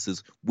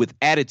analysis with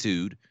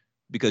attitude,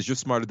 because you're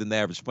smarter than the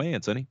average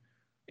fan, sonny.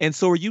 And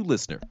so are you,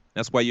 listener.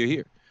 That's why you're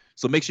here.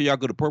 So make sure y'all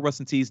go to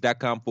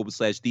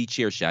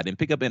ProWrestlingTees.com/TheChairShot and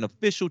pick up an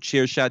official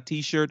Chairshot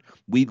T-shirt.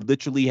 We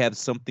literally have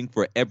something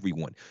for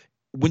everyone.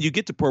 When you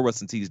get to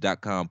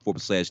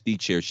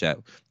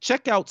ProWrestlingTees.com/TheChairShot,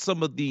 check out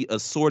some of the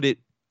assorted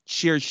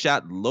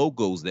Chairshot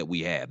logos that we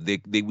have.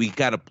 We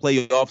kind of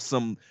play off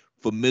some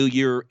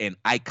familiar and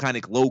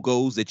iconic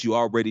logos that you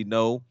already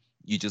know.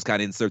 You just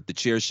kind of insert the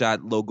Chairshot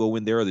logo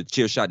in there or the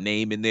Chairshot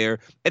name in there,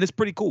 and it's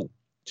pretty cool.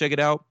 Check it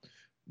out.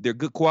 They're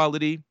good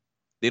quality.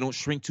 They don't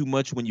shrink too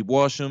much when you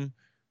wash them,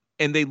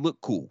 and they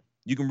look cool.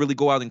 You can really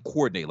go out and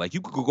coordinate. Like,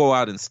 you could go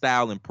out and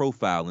style and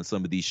profile in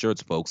some of these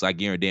shirts, folks. I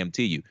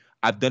guarantee you.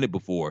 I've done it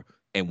before,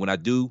 and when I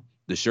do,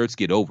 the shirts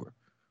get over.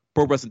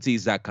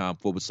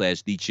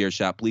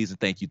 ProWrestlingTees.com/TheChairShot. Please and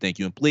thank you,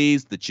 and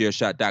please.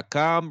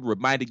 TheChairShot.com,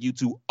 reminding you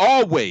to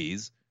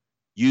always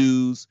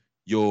use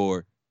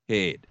your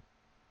head.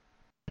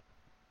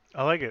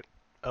 I like it.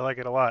 I like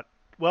it a lot.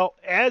 Well,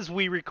 as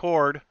we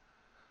record,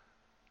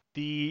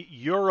 the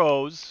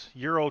Euro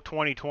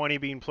 2020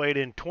 being played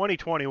in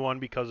 2021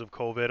 because of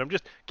COVID. I'm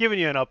just giving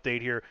you an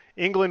update here.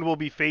 England will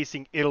be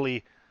facing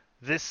Italy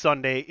this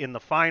Sunday in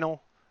the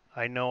final.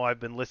 I know I've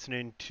been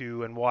listening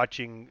to and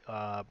watching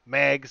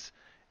Mags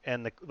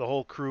and the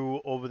whole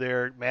crew over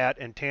there, Matt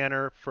and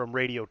Tanner from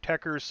Radio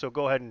Techers. So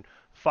go ahead and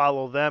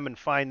follow them and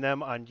find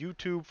them on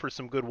YouTube for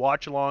some good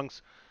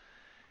watch-alongs.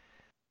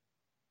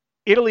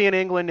 Italy and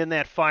England in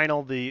that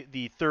final.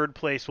 The third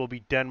place will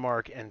be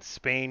Denmark and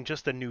Spain.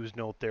 Just a news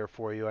note there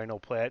for you. I know,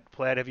 Platt,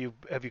 have you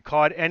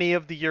caught any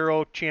of the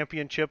Euro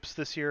championships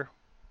this year?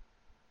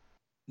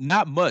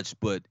 Not much,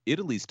 but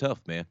Italy's tough,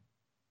 man.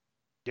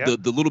 Yeah.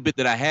 The little bit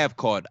that I have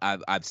caught,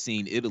 I've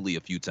seen Italy a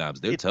few times.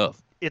 They're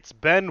tough. It's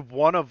been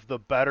one of the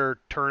better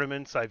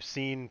tournaments I've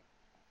seen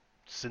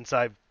since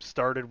I've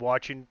started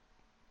watching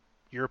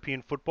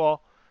European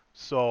football.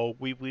 So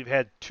we've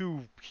had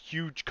two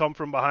huge come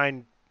from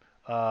behind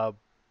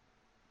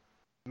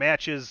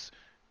matches,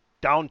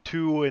 down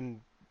 2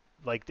 in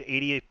like the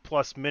 88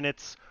 plus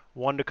minutes,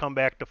 one to come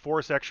back to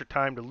force extra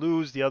time to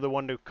lose, the other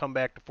one to come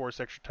back to force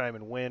extra time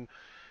and win.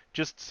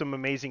 Just some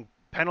amazing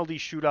penalty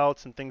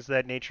shootouts and things of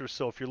that nature.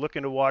 So if you're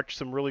looking to watch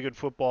some really good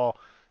football,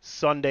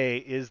 Sunday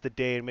is the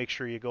day, and make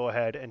sure you go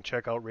ahead and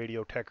check out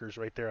Radio Techers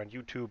right there on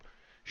YouTube.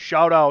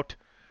 Shout out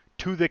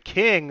to the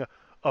king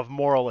of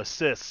moral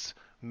assists,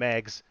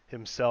 Mags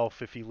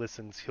himself. If he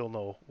listens, he'll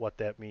know what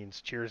that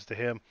means. Cheers to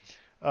him.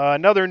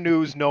 Another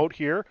news note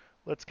here.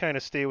 Let's kind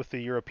of stay with the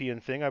European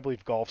thing. I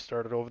believe golf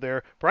started over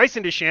there.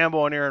 Bryson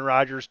DeChambeau and Aaron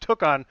Rodgers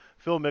took on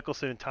Phil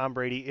Mickelson and Tom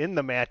Brady in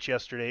the match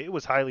yesterday. It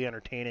was highly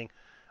entertaining.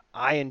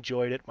 I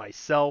enjoyed it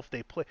myself.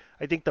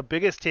 I think the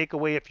biggest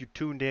takeaway, if you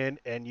tuned in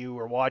and you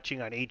were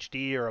watching on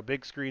HD or a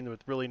big screen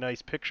with really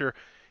nice picture,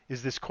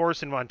 is this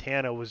course in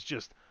Montana was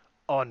just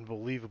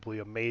unbelievably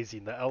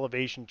amazing. The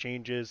elevation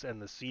changes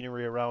and the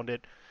scenery around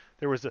it.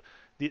 There was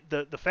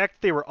the fact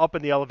that they were up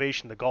in the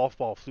elevation, the golf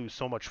ball flew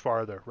so much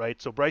farther,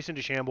 right? So Bryson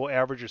DeChambeau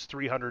averages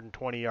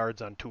 320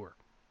 yards on tour.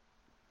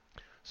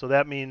 So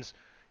that means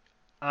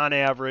on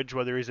average,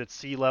 whether he's at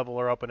sea level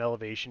or up in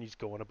elevation, he's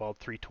going about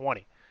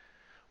 320.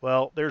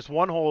 Well, there's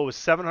one hole, it was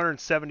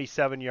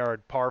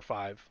 777-yard par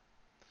 5,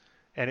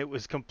 and it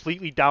was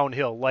completely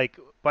downhill. Like,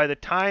 by the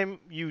time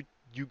you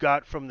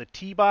got from the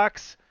tee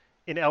box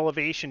in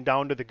elevation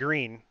down to the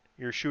green,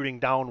 you're shooting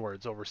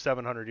downwards over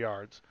 700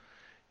 yards.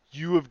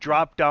 You have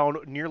dropped down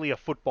nearly a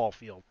football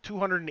field,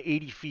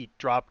 280 feet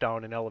drop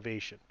down in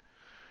elevation.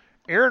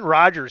 Aaron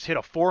Rodgers hit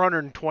a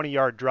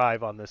 420-yard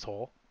drive on this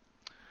hole.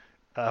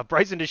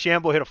 Bryson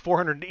DeChambeau hit a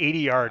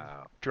 480-yard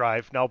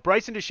drive. Now,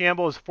 Bryson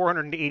DeChambeau's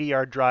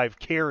 480-yard drive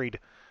carried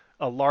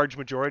a large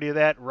majority of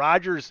that.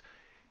 Rodgers,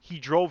 he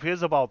drove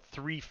his about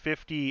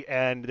 350,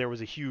 and there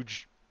was a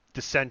huge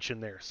dissension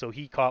there. So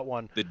he caught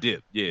one. The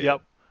dip, yeah.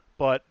 Yep.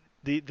 But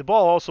the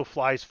ball also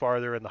flies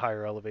farther in the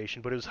higher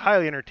elevation. But it was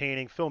highly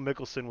entertaining. Phil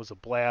Mickelson was a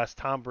blast.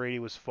 Tom Brady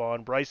was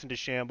fun. Bryson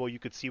DeChambeau, you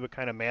could see what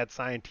kind of mad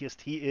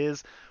scientist he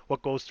is,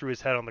 what goes through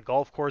his head on the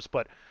golf course.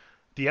 But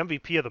the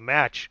MVP of the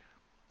match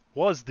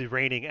was the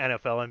reigning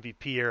NFL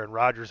MVP, Aaron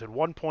Rodgers. At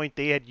one point,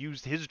 they had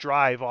used his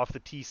drive off the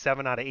tee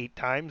 7 out of 8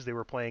 times. They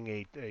were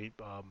playing a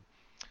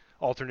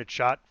alternate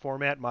shot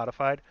format,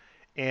 modified.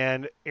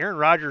 And Aaron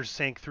Rodgers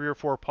sank 3 or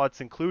 4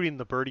 putts, including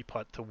the birdie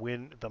putt, to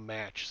win the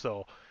match.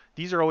 So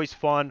these are always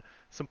fun.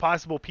 Some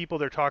possible people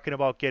they're talking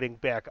about getting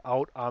back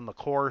out on the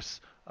course.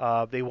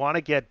 They want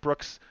to get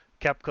Brooks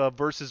Koepka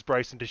versus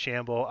Bryson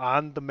DeChambeau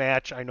on the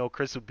match. I know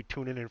Chris would be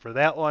tuning in for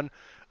that one.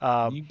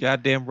 You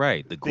goddamn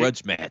right. The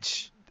grudge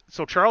match.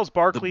 So Charles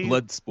Barkley, the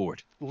blood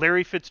sport.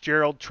 Larry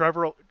Fitzgerald,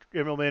 Trevor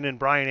Immelman, and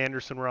Brian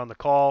Anderson were on the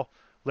call.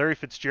 Larry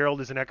Fitzgerald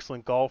is an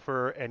excellent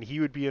golfer, and he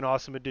would be an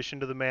awesome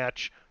addition to the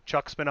match.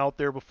 Chuck's been out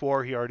there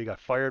before. He already got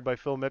fired by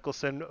Phil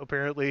Mickelson,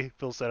 apparently.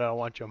 Phil said, I don't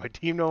want you on my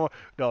team no more.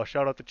 No,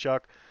 shout out to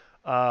Chuck.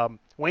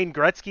 Wayne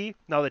Gretzky,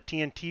 now that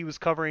TNT was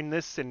covering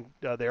this, and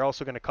they're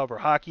also going to cover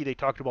hockey, they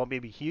talked about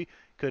maybe he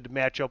could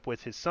match up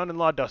with his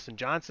son-in-law, Dustin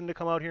Johnson, to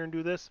come out here and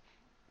do this.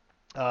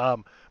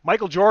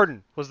 Michael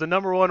Jordan was the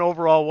number 1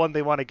 overall one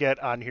they want to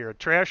get on here. A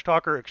trash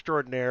talker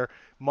extraordinaire.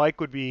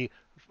 Mike would be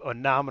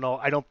phenomenal.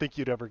 I don't think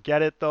you'd ever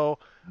get it, though.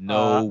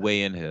 No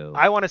way in hell.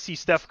 I want to see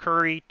Steph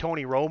Curry,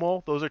 Tony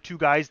Romo. Those are 2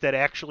 guys that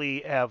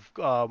actually have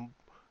come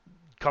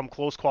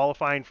close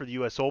qualifying for the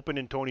U.S. Open,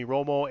 and Tony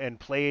Romo, and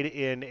played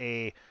in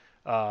a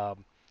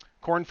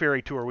Korn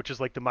Ferry Tour, which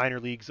is like the minor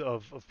leagues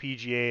of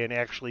PGA, and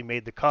actually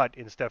made the cut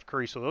in Steph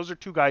Curry. So those are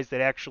 2 guys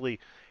that actually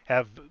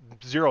have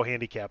 0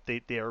 handicap.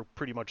 They are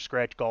pretty much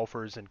scratch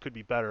golfers and could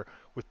be better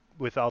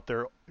without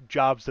their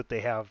jobs that they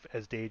have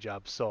as day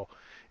jobs. So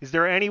is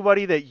there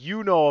anybody that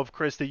you know of,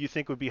 Chris, that you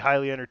think would be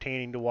highly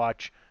entertaining to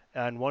watch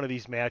on one of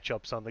these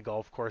matchups on the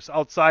golf course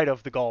outside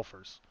of the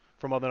golfers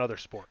from another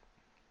sport?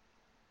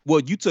 Well,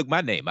 you took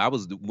my name.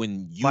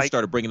 When you Mike?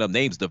 Started bringing up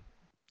names.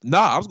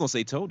 I was going to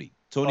say Tony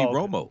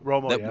Romo.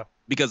 Romo, yeah.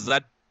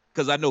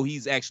 Because I know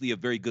he's actually a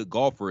very good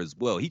golfer as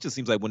well. He just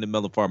seems like one of the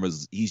Mellon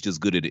Farmers, he's just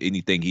good at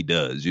anything he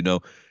does, you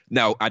know.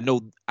 Now, I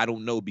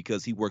don't know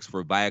because he works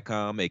for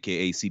Viacom,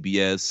 a.k.a.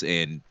 CBS,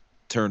 and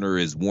Turner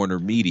is Warner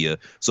Media.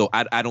 So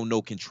I don't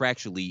know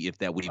contractually if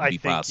that would even be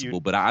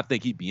possible, but I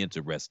think he'd be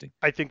interesting.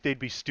 I think they'd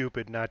be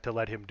stupid not to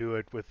let him do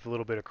it with a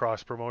little bit of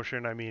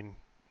cross-promotion. I mean,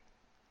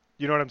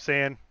 you know what I'm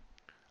saying?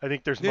 I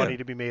think there's money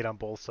to be made on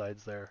both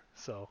sides there.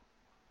 So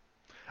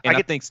And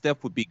I think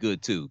Steph would be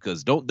good too,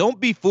 because don't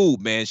be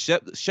fooled, man.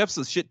 Chef's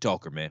a shit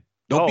talker, man.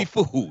 Don't be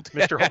fooled.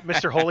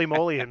 Mr. Holy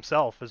Moly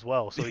himself as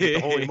well. So you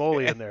get the Holy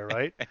Moly in there,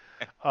 right?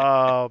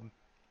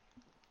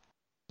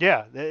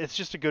 Yeah, it's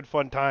just a good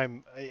fun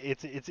time.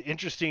 It's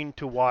interesting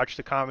to watch.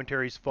 The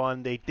commentary's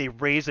fun. They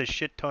raise a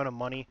shit ton of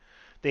money.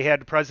 They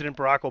had President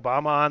Barack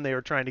Obama on. They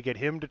were trying to get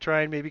him to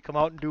try and maybe come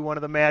out and do one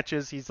of the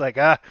matches. He's like,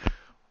 well,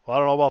 I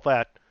don't know about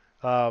that.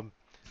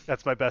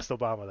 That's my best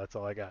Obama. That's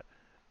all I got.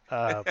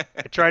 I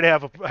try to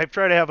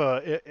have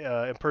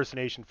a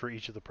impersonation for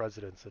each of the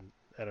presidents, and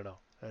I don't know.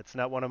 That's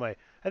not one of my.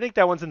 I think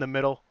that one's in the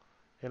middle.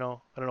 I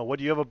don't know. What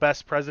do you have a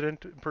best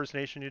president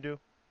impersonation you do?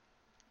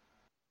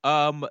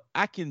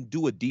 I can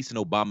do a decent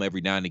Obama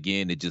every now and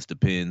again. It just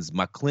depends.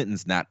 My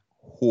Clinton's not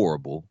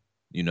horrible,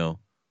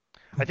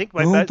 I think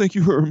I don't think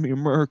you heard me,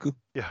 America.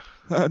 Yeah.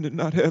 I did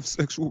not have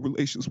sexual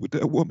relations with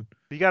that woman.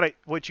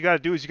 What you gotta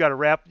do is you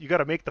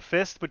gotta make the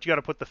fist, but you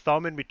gotta put the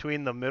thumb in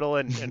between the middle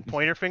and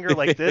pointer finger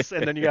like this,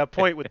 and then you gotta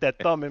point with that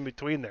thumb in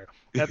between there.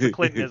 That's a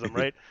Clintonism,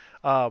 right?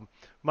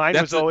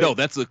 That's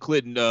a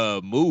Clinton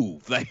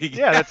move.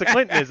 Yeah, that's a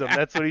Clintonism.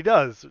 That's what he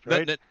does,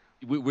 right?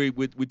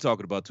 We're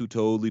talking about two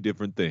totally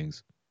different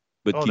things.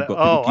 But I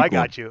going.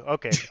 got you.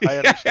 Okay, I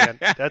understand.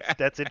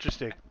 That's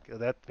interesting.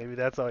 Maybe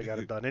that's how I got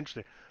it done.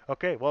 Interesting.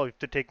 Okay, well, you have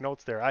to take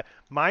notes there.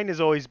 Mine has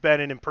always been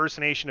an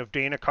impersonation of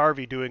Dana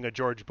Carvey doing a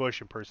George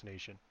Bush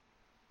impersonation.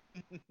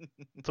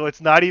 So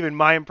it's not even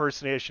my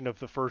impersonation of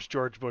the first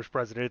George Bush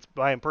president. It's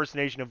my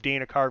impersonation of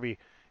Dana Carvey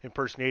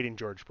impersonating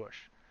George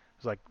Bush.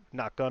 It's like,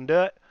 not gonna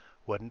do it.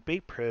 Wouldn't be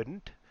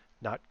prudent.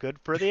 Not good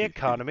for the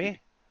economy,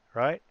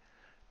 right?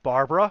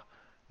 Barbara,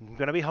 I'm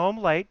gonna be home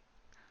late.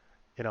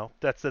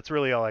 That's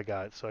really all I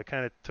got. So I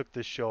kind of took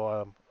this show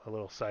a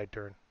little side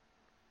turn.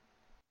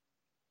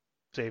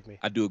 Save me.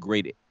 I do a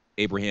great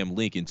Abraham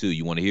Lincoln too.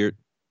 You want to hear it?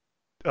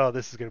 Oh,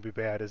 this is gonna be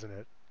bad, isn't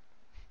it?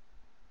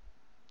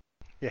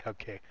 Yeah,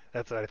 okay.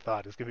 That's what I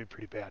thought. It's gonna be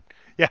pretty bad.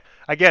 Yeah,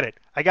 I get it.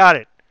 I got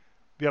it.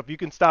 Yep, you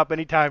can stop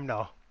any time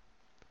now.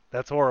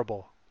 That's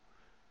horrible.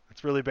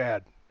 It's really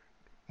bad.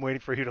 I'm waiting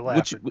for you to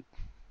laugh.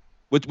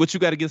 What you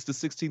got against the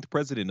 16th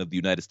president of the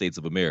United States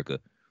of America?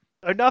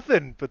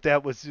 Nothing, but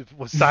that was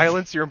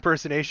silence your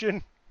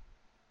impersonation?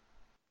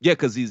 Yeah,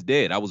 because he's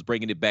dead. I was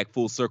bringing it back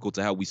full circle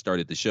to how we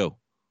started the show.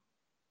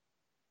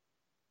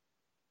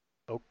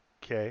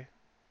 Okay.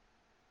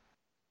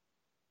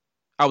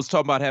 I was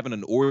talking about having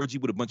an orgy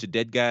with a bunch of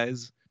dead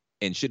guys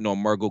and shitting on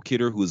Margot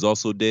Kidder, who is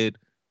also dead.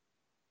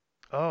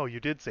 Oh,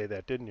 you did say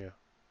that, didn't you?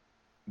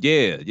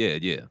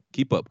 Yeah.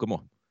 Keep up. Come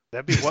on.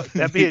 That'd be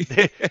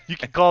you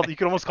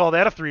could almost call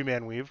that a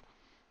 3-man weave.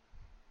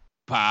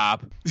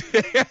 Pop.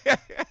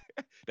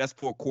 That's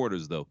 4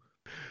 quarters though.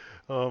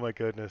 Oh my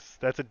goodness.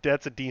 That's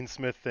a Dean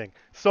Smith thing.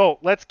 So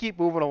let's keep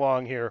moving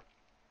along here.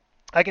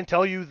 I can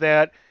tell you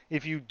that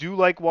if you do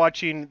like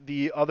watching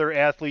the other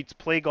athletes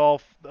play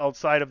golf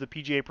outside of the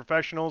PGA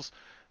Professionals,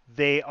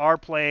 they are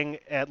playing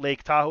at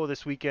Lake Tahoe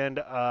this weekend,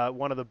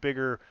 one of the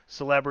bigger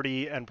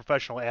celebrity and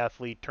professional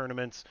athlete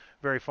tournaments.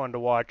 Very fun to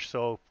watch,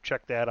 so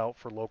check that out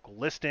for local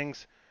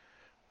listings.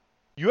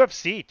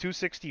 UFC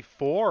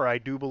 264, I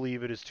do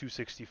believe it is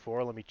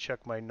 264. Let me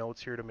check my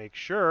notes here to make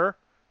sure.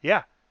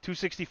 Yeah,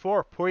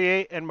 264.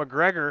 Poirier and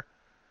McGregor.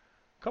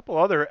 A couple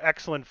other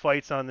excellent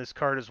fights on this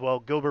card as well.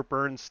 Gilbert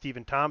Burns,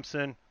 Stephen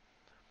Thompson.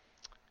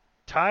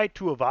 Tai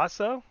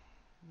Tuivasa,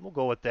 we'll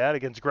go with that,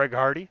 against Greg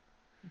Hardy.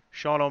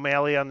 Sean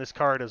O'Malley on this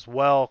card as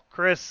well.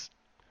 Chris,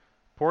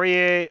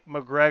 Poirier,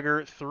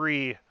 McGregor,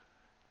 3.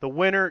 The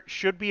winner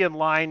should be in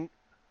line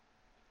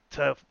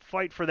to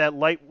fight for that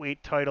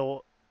lightweight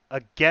title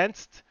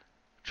against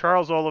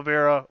Charles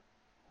Oliveira.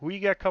 Who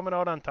you got coming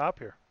out on top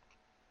here?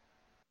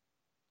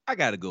 I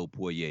got to go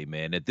Poirier,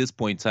 man. At this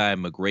point in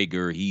time,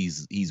 McGregor,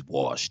 he's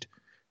washed.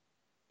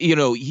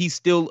 He's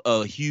still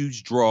a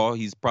huge draw.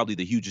 He's probably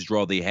the hugest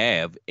draw they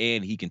have,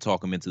 and he can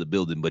talk him into the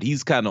building. But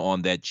he's kind of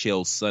on that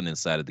Chael Sonnen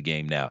side of the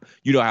game now.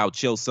 You know how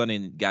Chael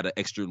Sonnen got an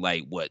extra,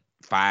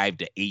 5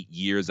 to 8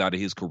 years out of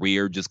his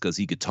career just because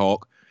he could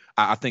talk?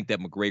 I think that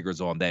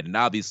McGregor's on that, and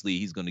obviously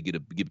he's going to get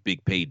a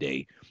big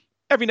payday.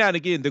 Every now and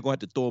again, they're going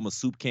to have to throw him a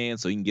soup can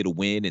so he can get a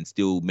win and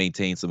still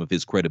maintain some of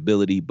his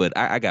credibility. But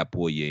I got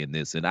Poirier in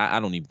this, and I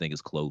don't even think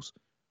it's close.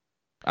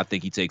 I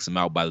think he takes him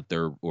out by the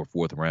 3rd or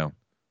 4th round.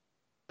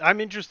 I'm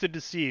interested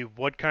to see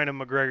what kind of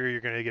McGregor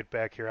you're going to get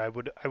back here. I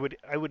would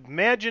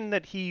imagine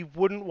that he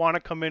wouldn't want to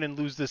come in and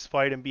lose this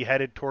fight and be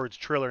headed towards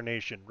Triller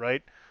Nation,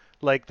 right?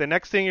 Like, the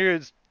next thing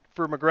is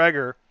for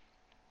McGregor,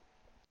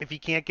 if he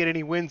can't get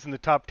any wins in the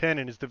top 10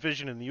 in his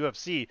division in the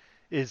UFC,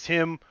 is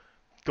him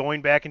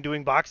going back and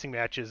doing boxing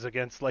matches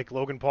against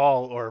Logan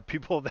Paul or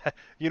people that,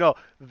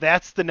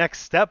 that's the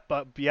next step.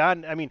 But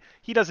beyond,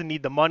 he doesn't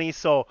need the money,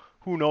 so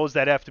who knows,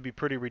 that'd have to be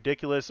pretty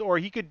ridiculous. Or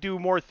he could do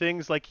more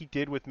things like he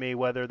did with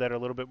Mayweather that are a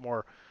little bit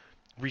more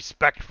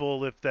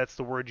respectful, if that's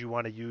the word you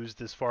want to use,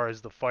 as far as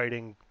the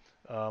fighting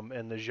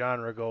and the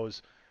genre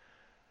goes.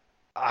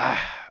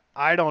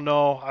 I don't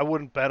know. I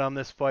wouldn't bet on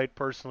this fight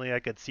personally.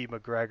 I could see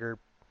McGregor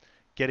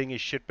getting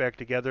his shit back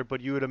together,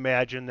 but you would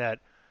imagine that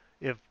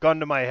if, gun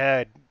to my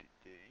head,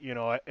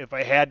 if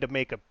I had to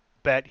make a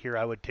bet here,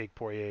 I would take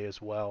Poirier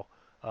as well.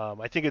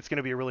 I think it's going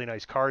to be a really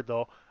nice card,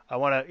 though.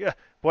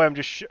 I'm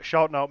just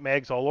shouting out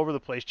mags all over the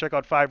place. Check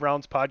out 5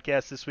 Rounds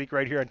podcast this week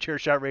right here on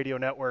Chairshot Radio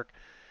Network.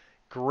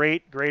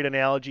 Great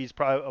analogies.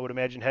 Probably, I would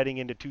imagine, heading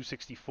into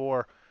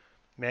 264.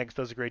 Mags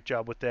does a great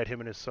job with that, him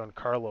and his son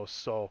Carlos.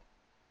 So,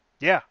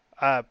 yeah,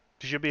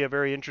 should be a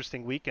very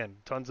interesting weekend.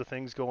 Tons of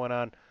things going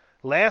on.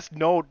 Last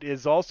note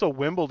is also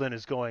Wimbledon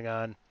is going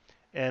on.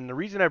 And the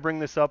reason I bring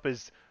this up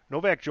is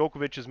Novak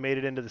Djokovic has made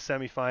it into the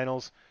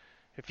semifinals.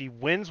 If he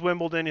wins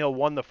Wimbledon, he'll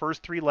won the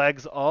first 3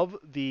 legs of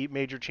the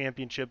major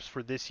championships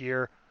for this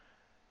year.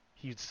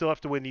 He'd still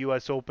have to win the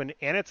U.S. Open,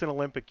 and it's an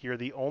Olympic year.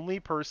 The only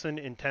person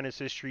in tennis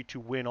history to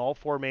win all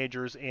 4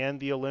 majors and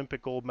the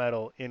Olympic gold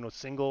medal in a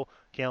single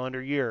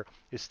calendar year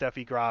is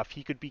Steffi Graf.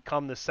 He could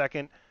become the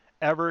second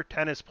ever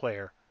tennis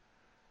player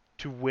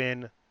to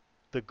win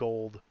the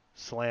Gold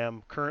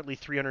Slam. Currently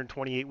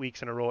 328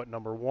 weeks in a row at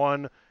number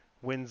 1.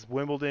 Wins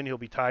Wimbledon, he'll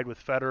be tied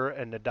with Federer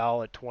and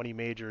Nadal at 20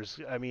 majors.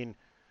 I mean,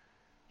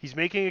 he's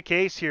making a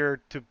case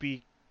here to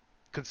be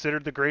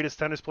considered the greatest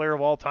tennis player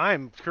of all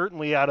time.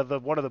 Certainly out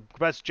of one of the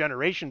best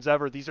generations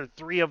ever. These are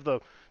 3 of the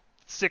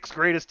 6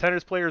 greatest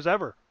tennis players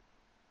ever.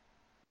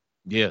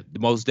 Yeah,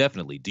 most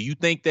definitely. Do you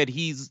think that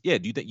you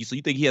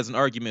think he has an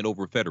argument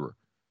over Federer?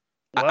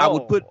 Well, I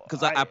would put,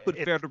 because I put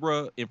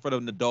Federer in front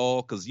of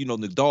Nadal, because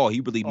Nadal,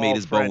 he really made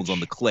his bones on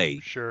the clay.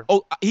 Sure.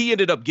 Oh, he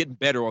ended up getting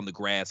better on the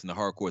grass and the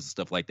hard courts and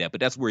stuff like that, but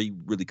that's where he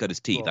really cut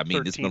his teeth. Well, I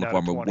mean, this Miller 13 out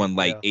of Farmer 20, won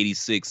like yeah.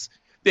 86.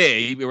 Yeah,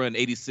 he ran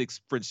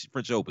 86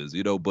 French Opens,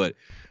 but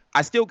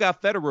I still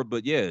got Federer,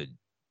 but yeah,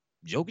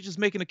 Djokic is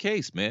making a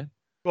case, man.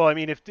 Well, I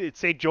mean, if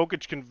say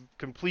Djokic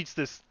completes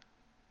this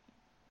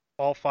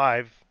all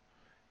 5,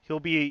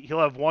 he'll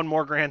have 1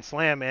 more Grand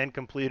Slam and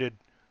completed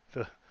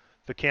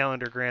the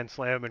calendar Grand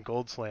Slam and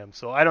Gold Slam.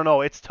 So I don't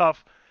know. It's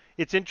tough.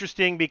 It's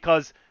interesting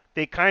because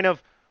they kind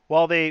of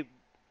while they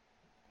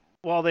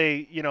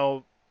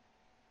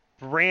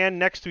ran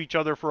next to each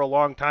other for a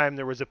long time,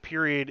 there was a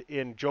period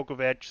in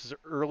Djokovic's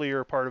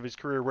earlier part of his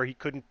career where he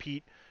couldn't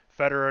beat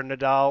Federer and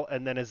Nadal,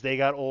 and then as they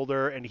got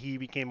older and he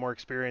became more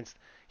experienced,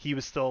 he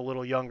was still a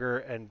little younger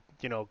and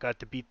got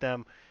to beat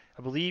them.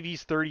 I believe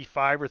he's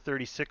 35 or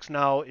 36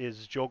 now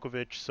is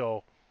Djokovic,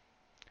 so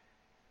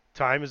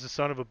time is a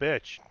son of a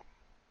bitch.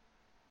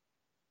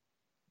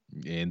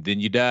 And then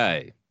you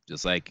die,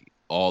 just like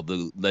all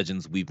the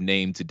legends we've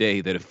named today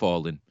that have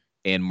fallen,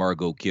 and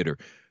Margot Kidder.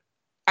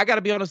 I got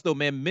to be honest, though,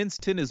 man, men's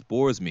tennis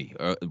bores me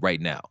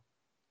right now.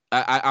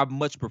 I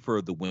much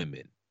prefer the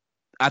women.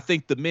 I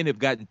think the men have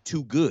gotten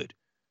too good.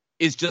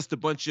 It's just a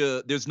bunch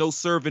of, there's no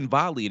serve and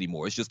volley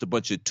anymore. It's just a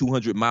bunch of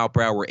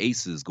 200-mile-per-hour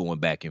aces going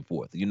back and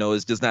forth.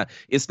 It's just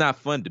it's not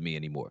fun to me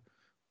anymore.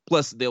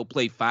 Plus, they'll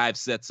play 5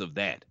 sets of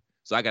that.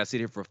 So I got to sit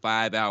here for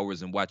 5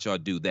 hours and watch y'all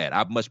do that.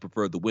 I much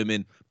prefer the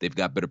women. They've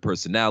got better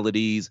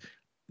personalities.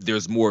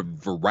 There's more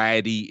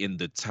variety in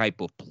the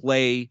type of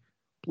play.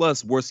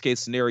 Plus, worst case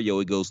scenario,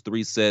 it goes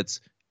 3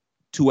 sets,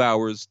 2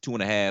 hours,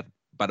 2.5,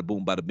 bada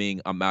boom, bada bing.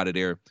 I'm out of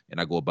there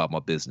and I go about my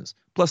business.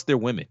 Plus, they're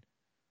women.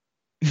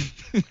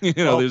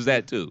 There's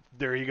that too.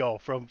 There you go.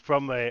 From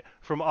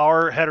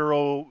our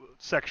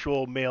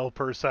heterosexual male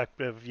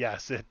perspective,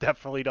 yes, it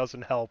definitely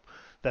doesn't help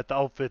that the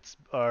outfits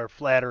are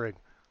flattering.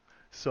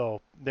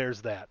 So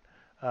there's that.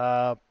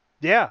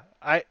 Yeah,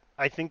 I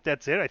think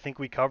that's it. I think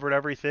we covered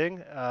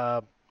everything.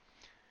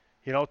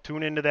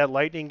 Tune into that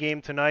Lightning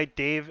game tonight.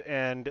 Dave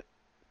and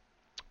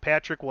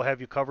Patrick will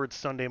have you covered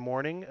Sunday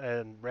morning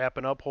and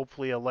wrapping up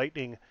hopefully a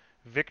Lightning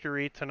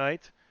victory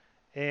tonight.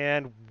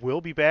 And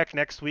we'll be back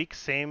next week,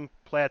 same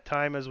Platt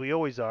time as we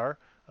always are.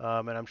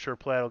 And I'm sure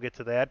Platt will get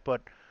to that.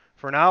 But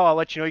for now, I'll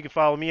let you know you can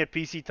follow me at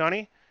PC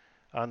Tunney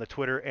on the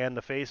Twitter and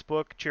the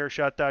Facebook.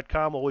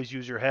 Chairshot.com. Always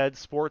use your head.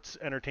 Sports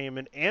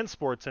entertainment.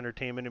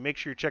 And make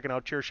sure you're checking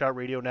out Chairshot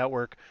Radio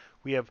Network.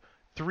 We have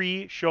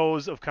 3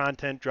 shows of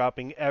content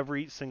dropping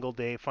every single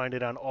day. Find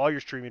it on all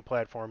your streaming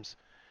platforms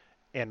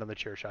and on the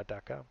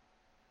Chairshot.com.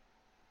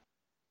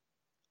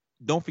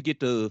 Don't forget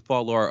to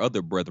follow our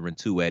other brethren,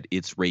 too, at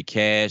It's Ray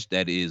Cash.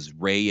 That is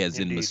Ray as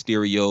Indeed. in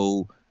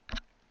Mysterio,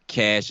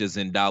 Cash as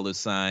in dollar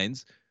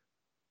signs.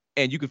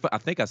 And you can, I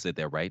think I said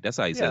that right. That's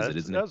how he says it,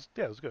 isn't it?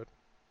 It was good.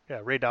 Yeah,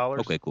 Ray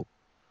Dollars. Okay, cool.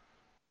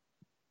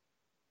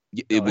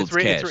 It was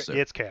Cash, sir.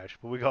 It's Cash,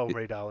 but we call him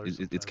Ray Dollars.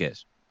 It's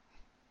Cash.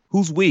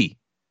 Who's we?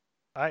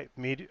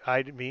 Me.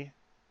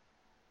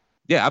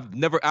 Yeah, I've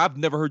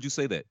never heard you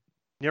say that.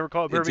 You ever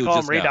call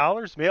him Ray now.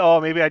 Dollars?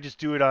 Maybe I just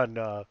do it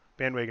on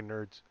Bandwagon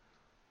Nerds.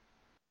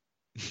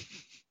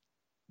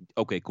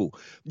 Okay, cool.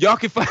 Y'all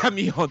can find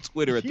me on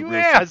Twitter at the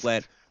Real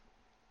Flat.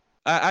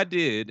 I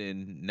did,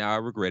 and now I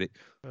regret it.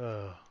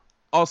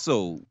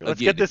 Also, let's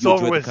again, get this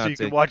over with so you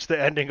can watch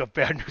the ending of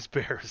Bad News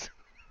Bears.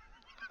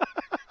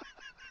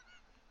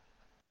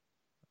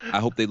 I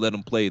hope they let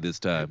him play this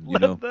time.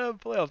 Let them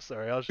play. I'm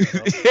sorry. I'll shut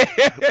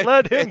up.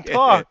 Let him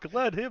talk.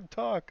 Let him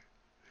talk.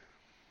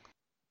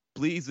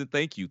 Please and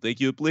thank you.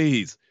 Thank you,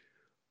 please.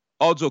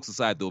 All jokes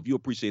aside, though, if you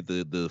appreciate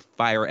the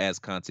fire-ass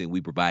content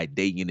we provide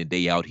day in and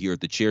day out here at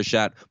The Chair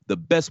Shot, the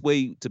best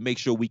way to make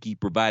sure we keep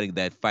providing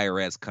that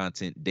fire-ass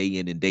content day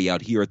in and day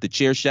out here at The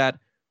Chair Shot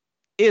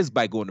is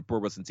by going to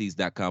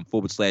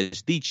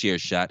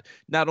ProWrestlingTees.com/TheChairShot.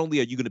 Not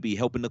only are you going to be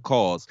helping the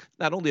cause,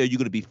 not only are you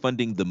going to be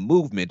funding the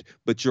movement,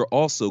 but you're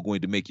also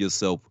going to make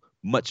yourself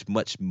much,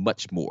 much,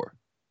 much more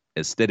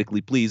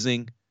aesthetically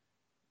pleasing,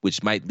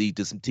 which might lead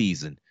to some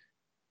teasing,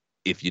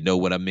 if you know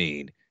what I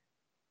mean.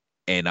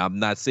 And I'm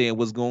not saying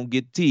what's going to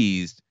get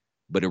teased,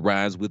 but it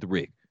rhymes with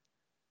Rick.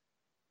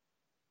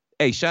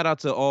 Hey, shout out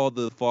to all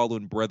the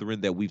fallen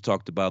brethren that we've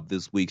talked about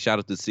this week. Shout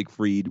out to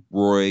Siegfried,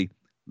 Roy,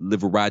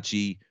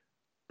 Liberace,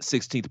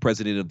 16th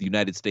President of the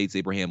United States,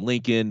 Abraham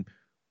Lincoln,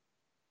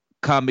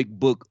 comic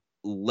book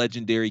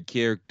legendary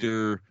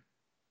character,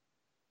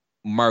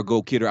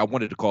 Margot Kidder. I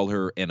wanted to call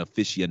her an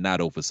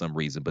aficionado for some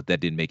reason, but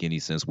that didn't make any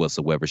sense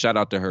whatsoever. Shout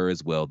out to her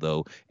as well,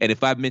 though. And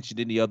if I've mentioned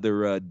any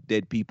other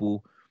dead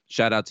people,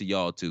 shout out to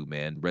y'all too,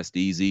 man. Rest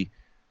easy.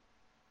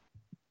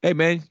 Hey,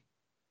 man,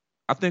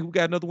 I think we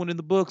got another one in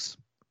the books.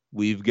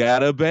 We've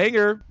got a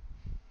banger.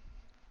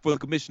 For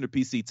Commissioner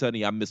PC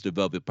Tunney, I'm Mr.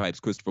 Velvet Pipes,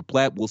 Christopher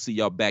Platt. We'll see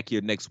y'all back here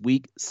next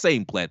week.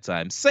 Same Platt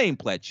time, same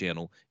Platt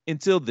channel.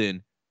 Until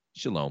then,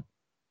 shalom.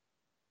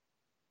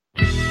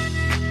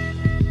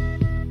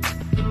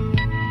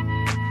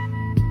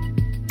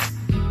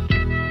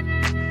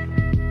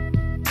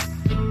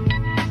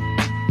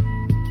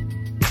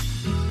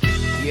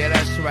 Yeah,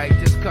 that's right.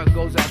 This cut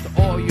goes out to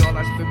all y'all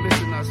that's been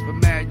missing us for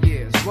mad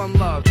years. One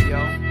love, yo.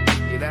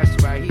 Yeah,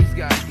 that's right. He's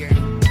got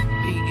game.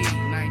 PE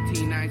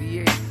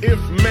 1998. If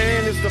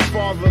man is the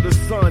father, the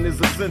sun is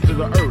the center of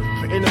the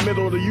earth, in the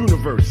middle of the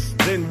universe,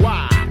 then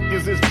why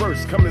is this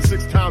verse coming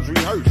 6 times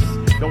rehearsed?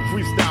 Don't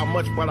freestyle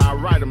much, but I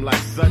write them like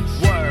such.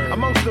 Word.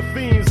 Amongst the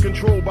fiends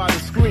controlled by the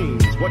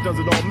screens, what does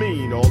it all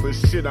mean, all this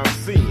shit I'm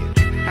seeing?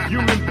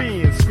 Human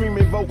beings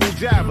screaming vocal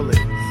javelins,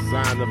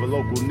 sign of a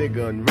local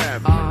nigga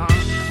unraveling.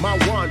 My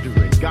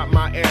wandering got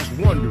my ass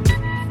wondering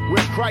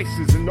where Christ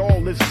is in all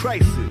this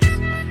crisis.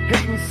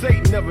 Hating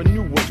Satan never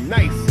knew what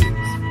nice is.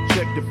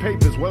 Check the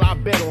papers, well I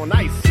bet on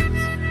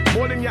ISIS.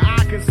 More than your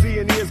eye can see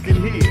and ears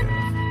can hear.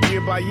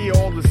 Year by year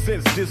all the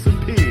sense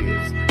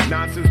disappears.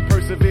 Nonsense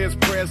perseveres,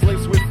 prayers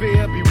links with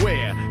fear.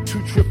 Beware,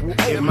 2 triple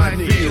O. It might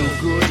feel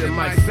good, it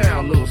might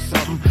sound a little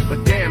something,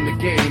 but damn the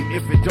game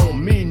if it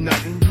don't mean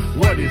nothing.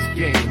 What is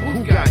game?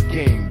 Who got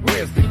game?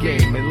 Where's the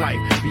game in life?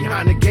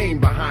 Behind the game,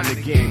 behind the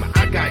game.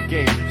 I got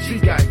game, she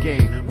got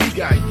game, we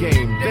got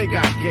game, they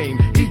got game,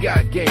 he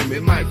got game.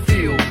 It might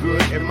feel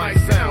good, it might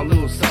sound a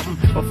little something,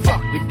 but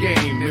fuck the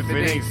game if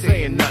it ain't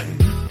saying nothing.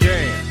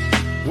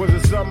 Damn, was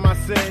it something I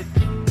said?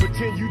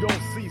 Pretend you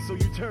don't see, so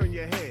you turn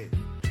your head.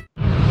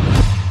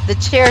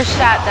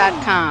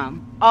 TheChairShot.com.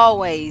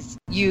 Always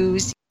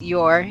use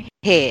your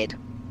head.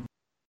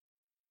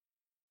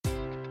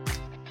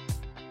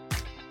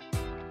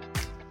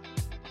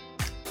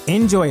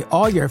 Enjoy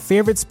all your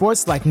favorite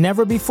sports like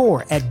never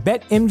before at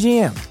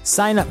BetMGM.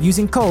 Sign up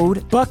using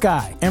code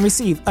Buckeye and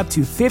receive up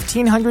to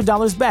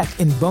 $1,500 back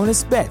in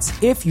bonus bets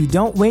if you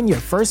don't win your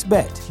first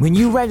bet. When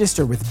you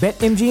register with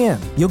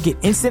BetMGM, you'll get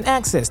instant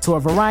access to a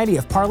variety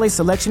of parlay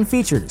selection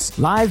features,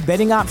 live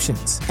betting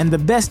options, and the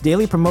best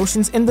daily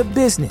promotions in the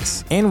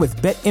business. And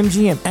with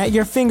BetMGM at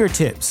your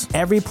fingertips,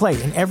 every play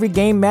and every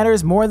game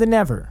matters more than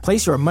ever.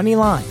 Place your money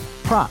line,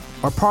 prop,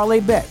 or parlay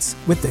bets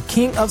with the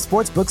king of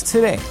sportsbooks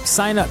today.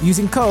 Sign up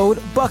using code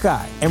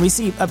Buckeye and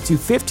receive up to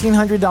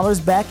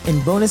 $1,500 back in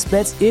bonus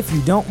bets if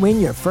you don't win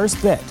your first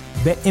bet.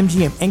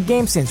 BetMGM and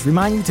GameSense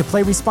remind you to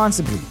play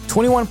responsibly.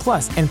 21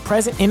 plus and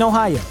present in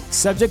Ohio,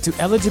 subject to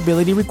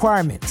eligibility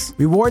requirements.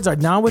 Rewards are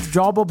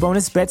non-withdrawable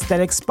bonus bets that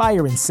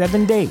expire in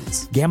 7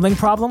 days. Gambling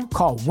problem?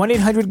 Call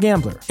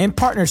 1-800-GAMBLER in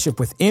partnership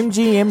with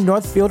MGM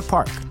Northfield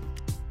Park.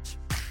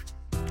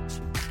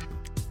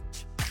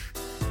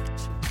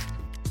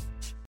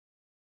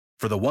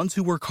 For the ones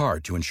who work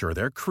hard to ensure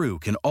their crew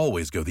can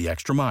always go the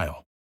extra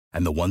mile,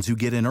 and the ones who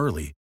get in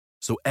early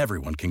so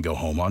everyone can go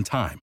home on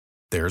time,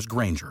 there's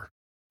Grainger,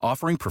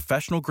 offering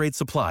professional-grade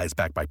supplies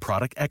backed by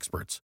product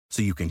experts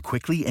so you can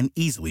quickly and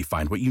easily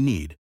find what you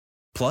need.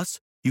 Plus,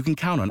 you can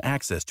count on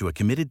access to a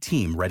committed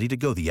team ready to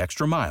go the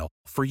extra mile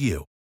for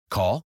you.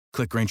 Call,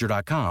 click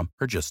Grainger.com,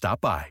 or just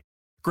stop by.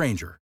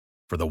 Grainger,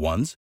 for the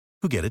ones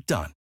who get it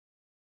done.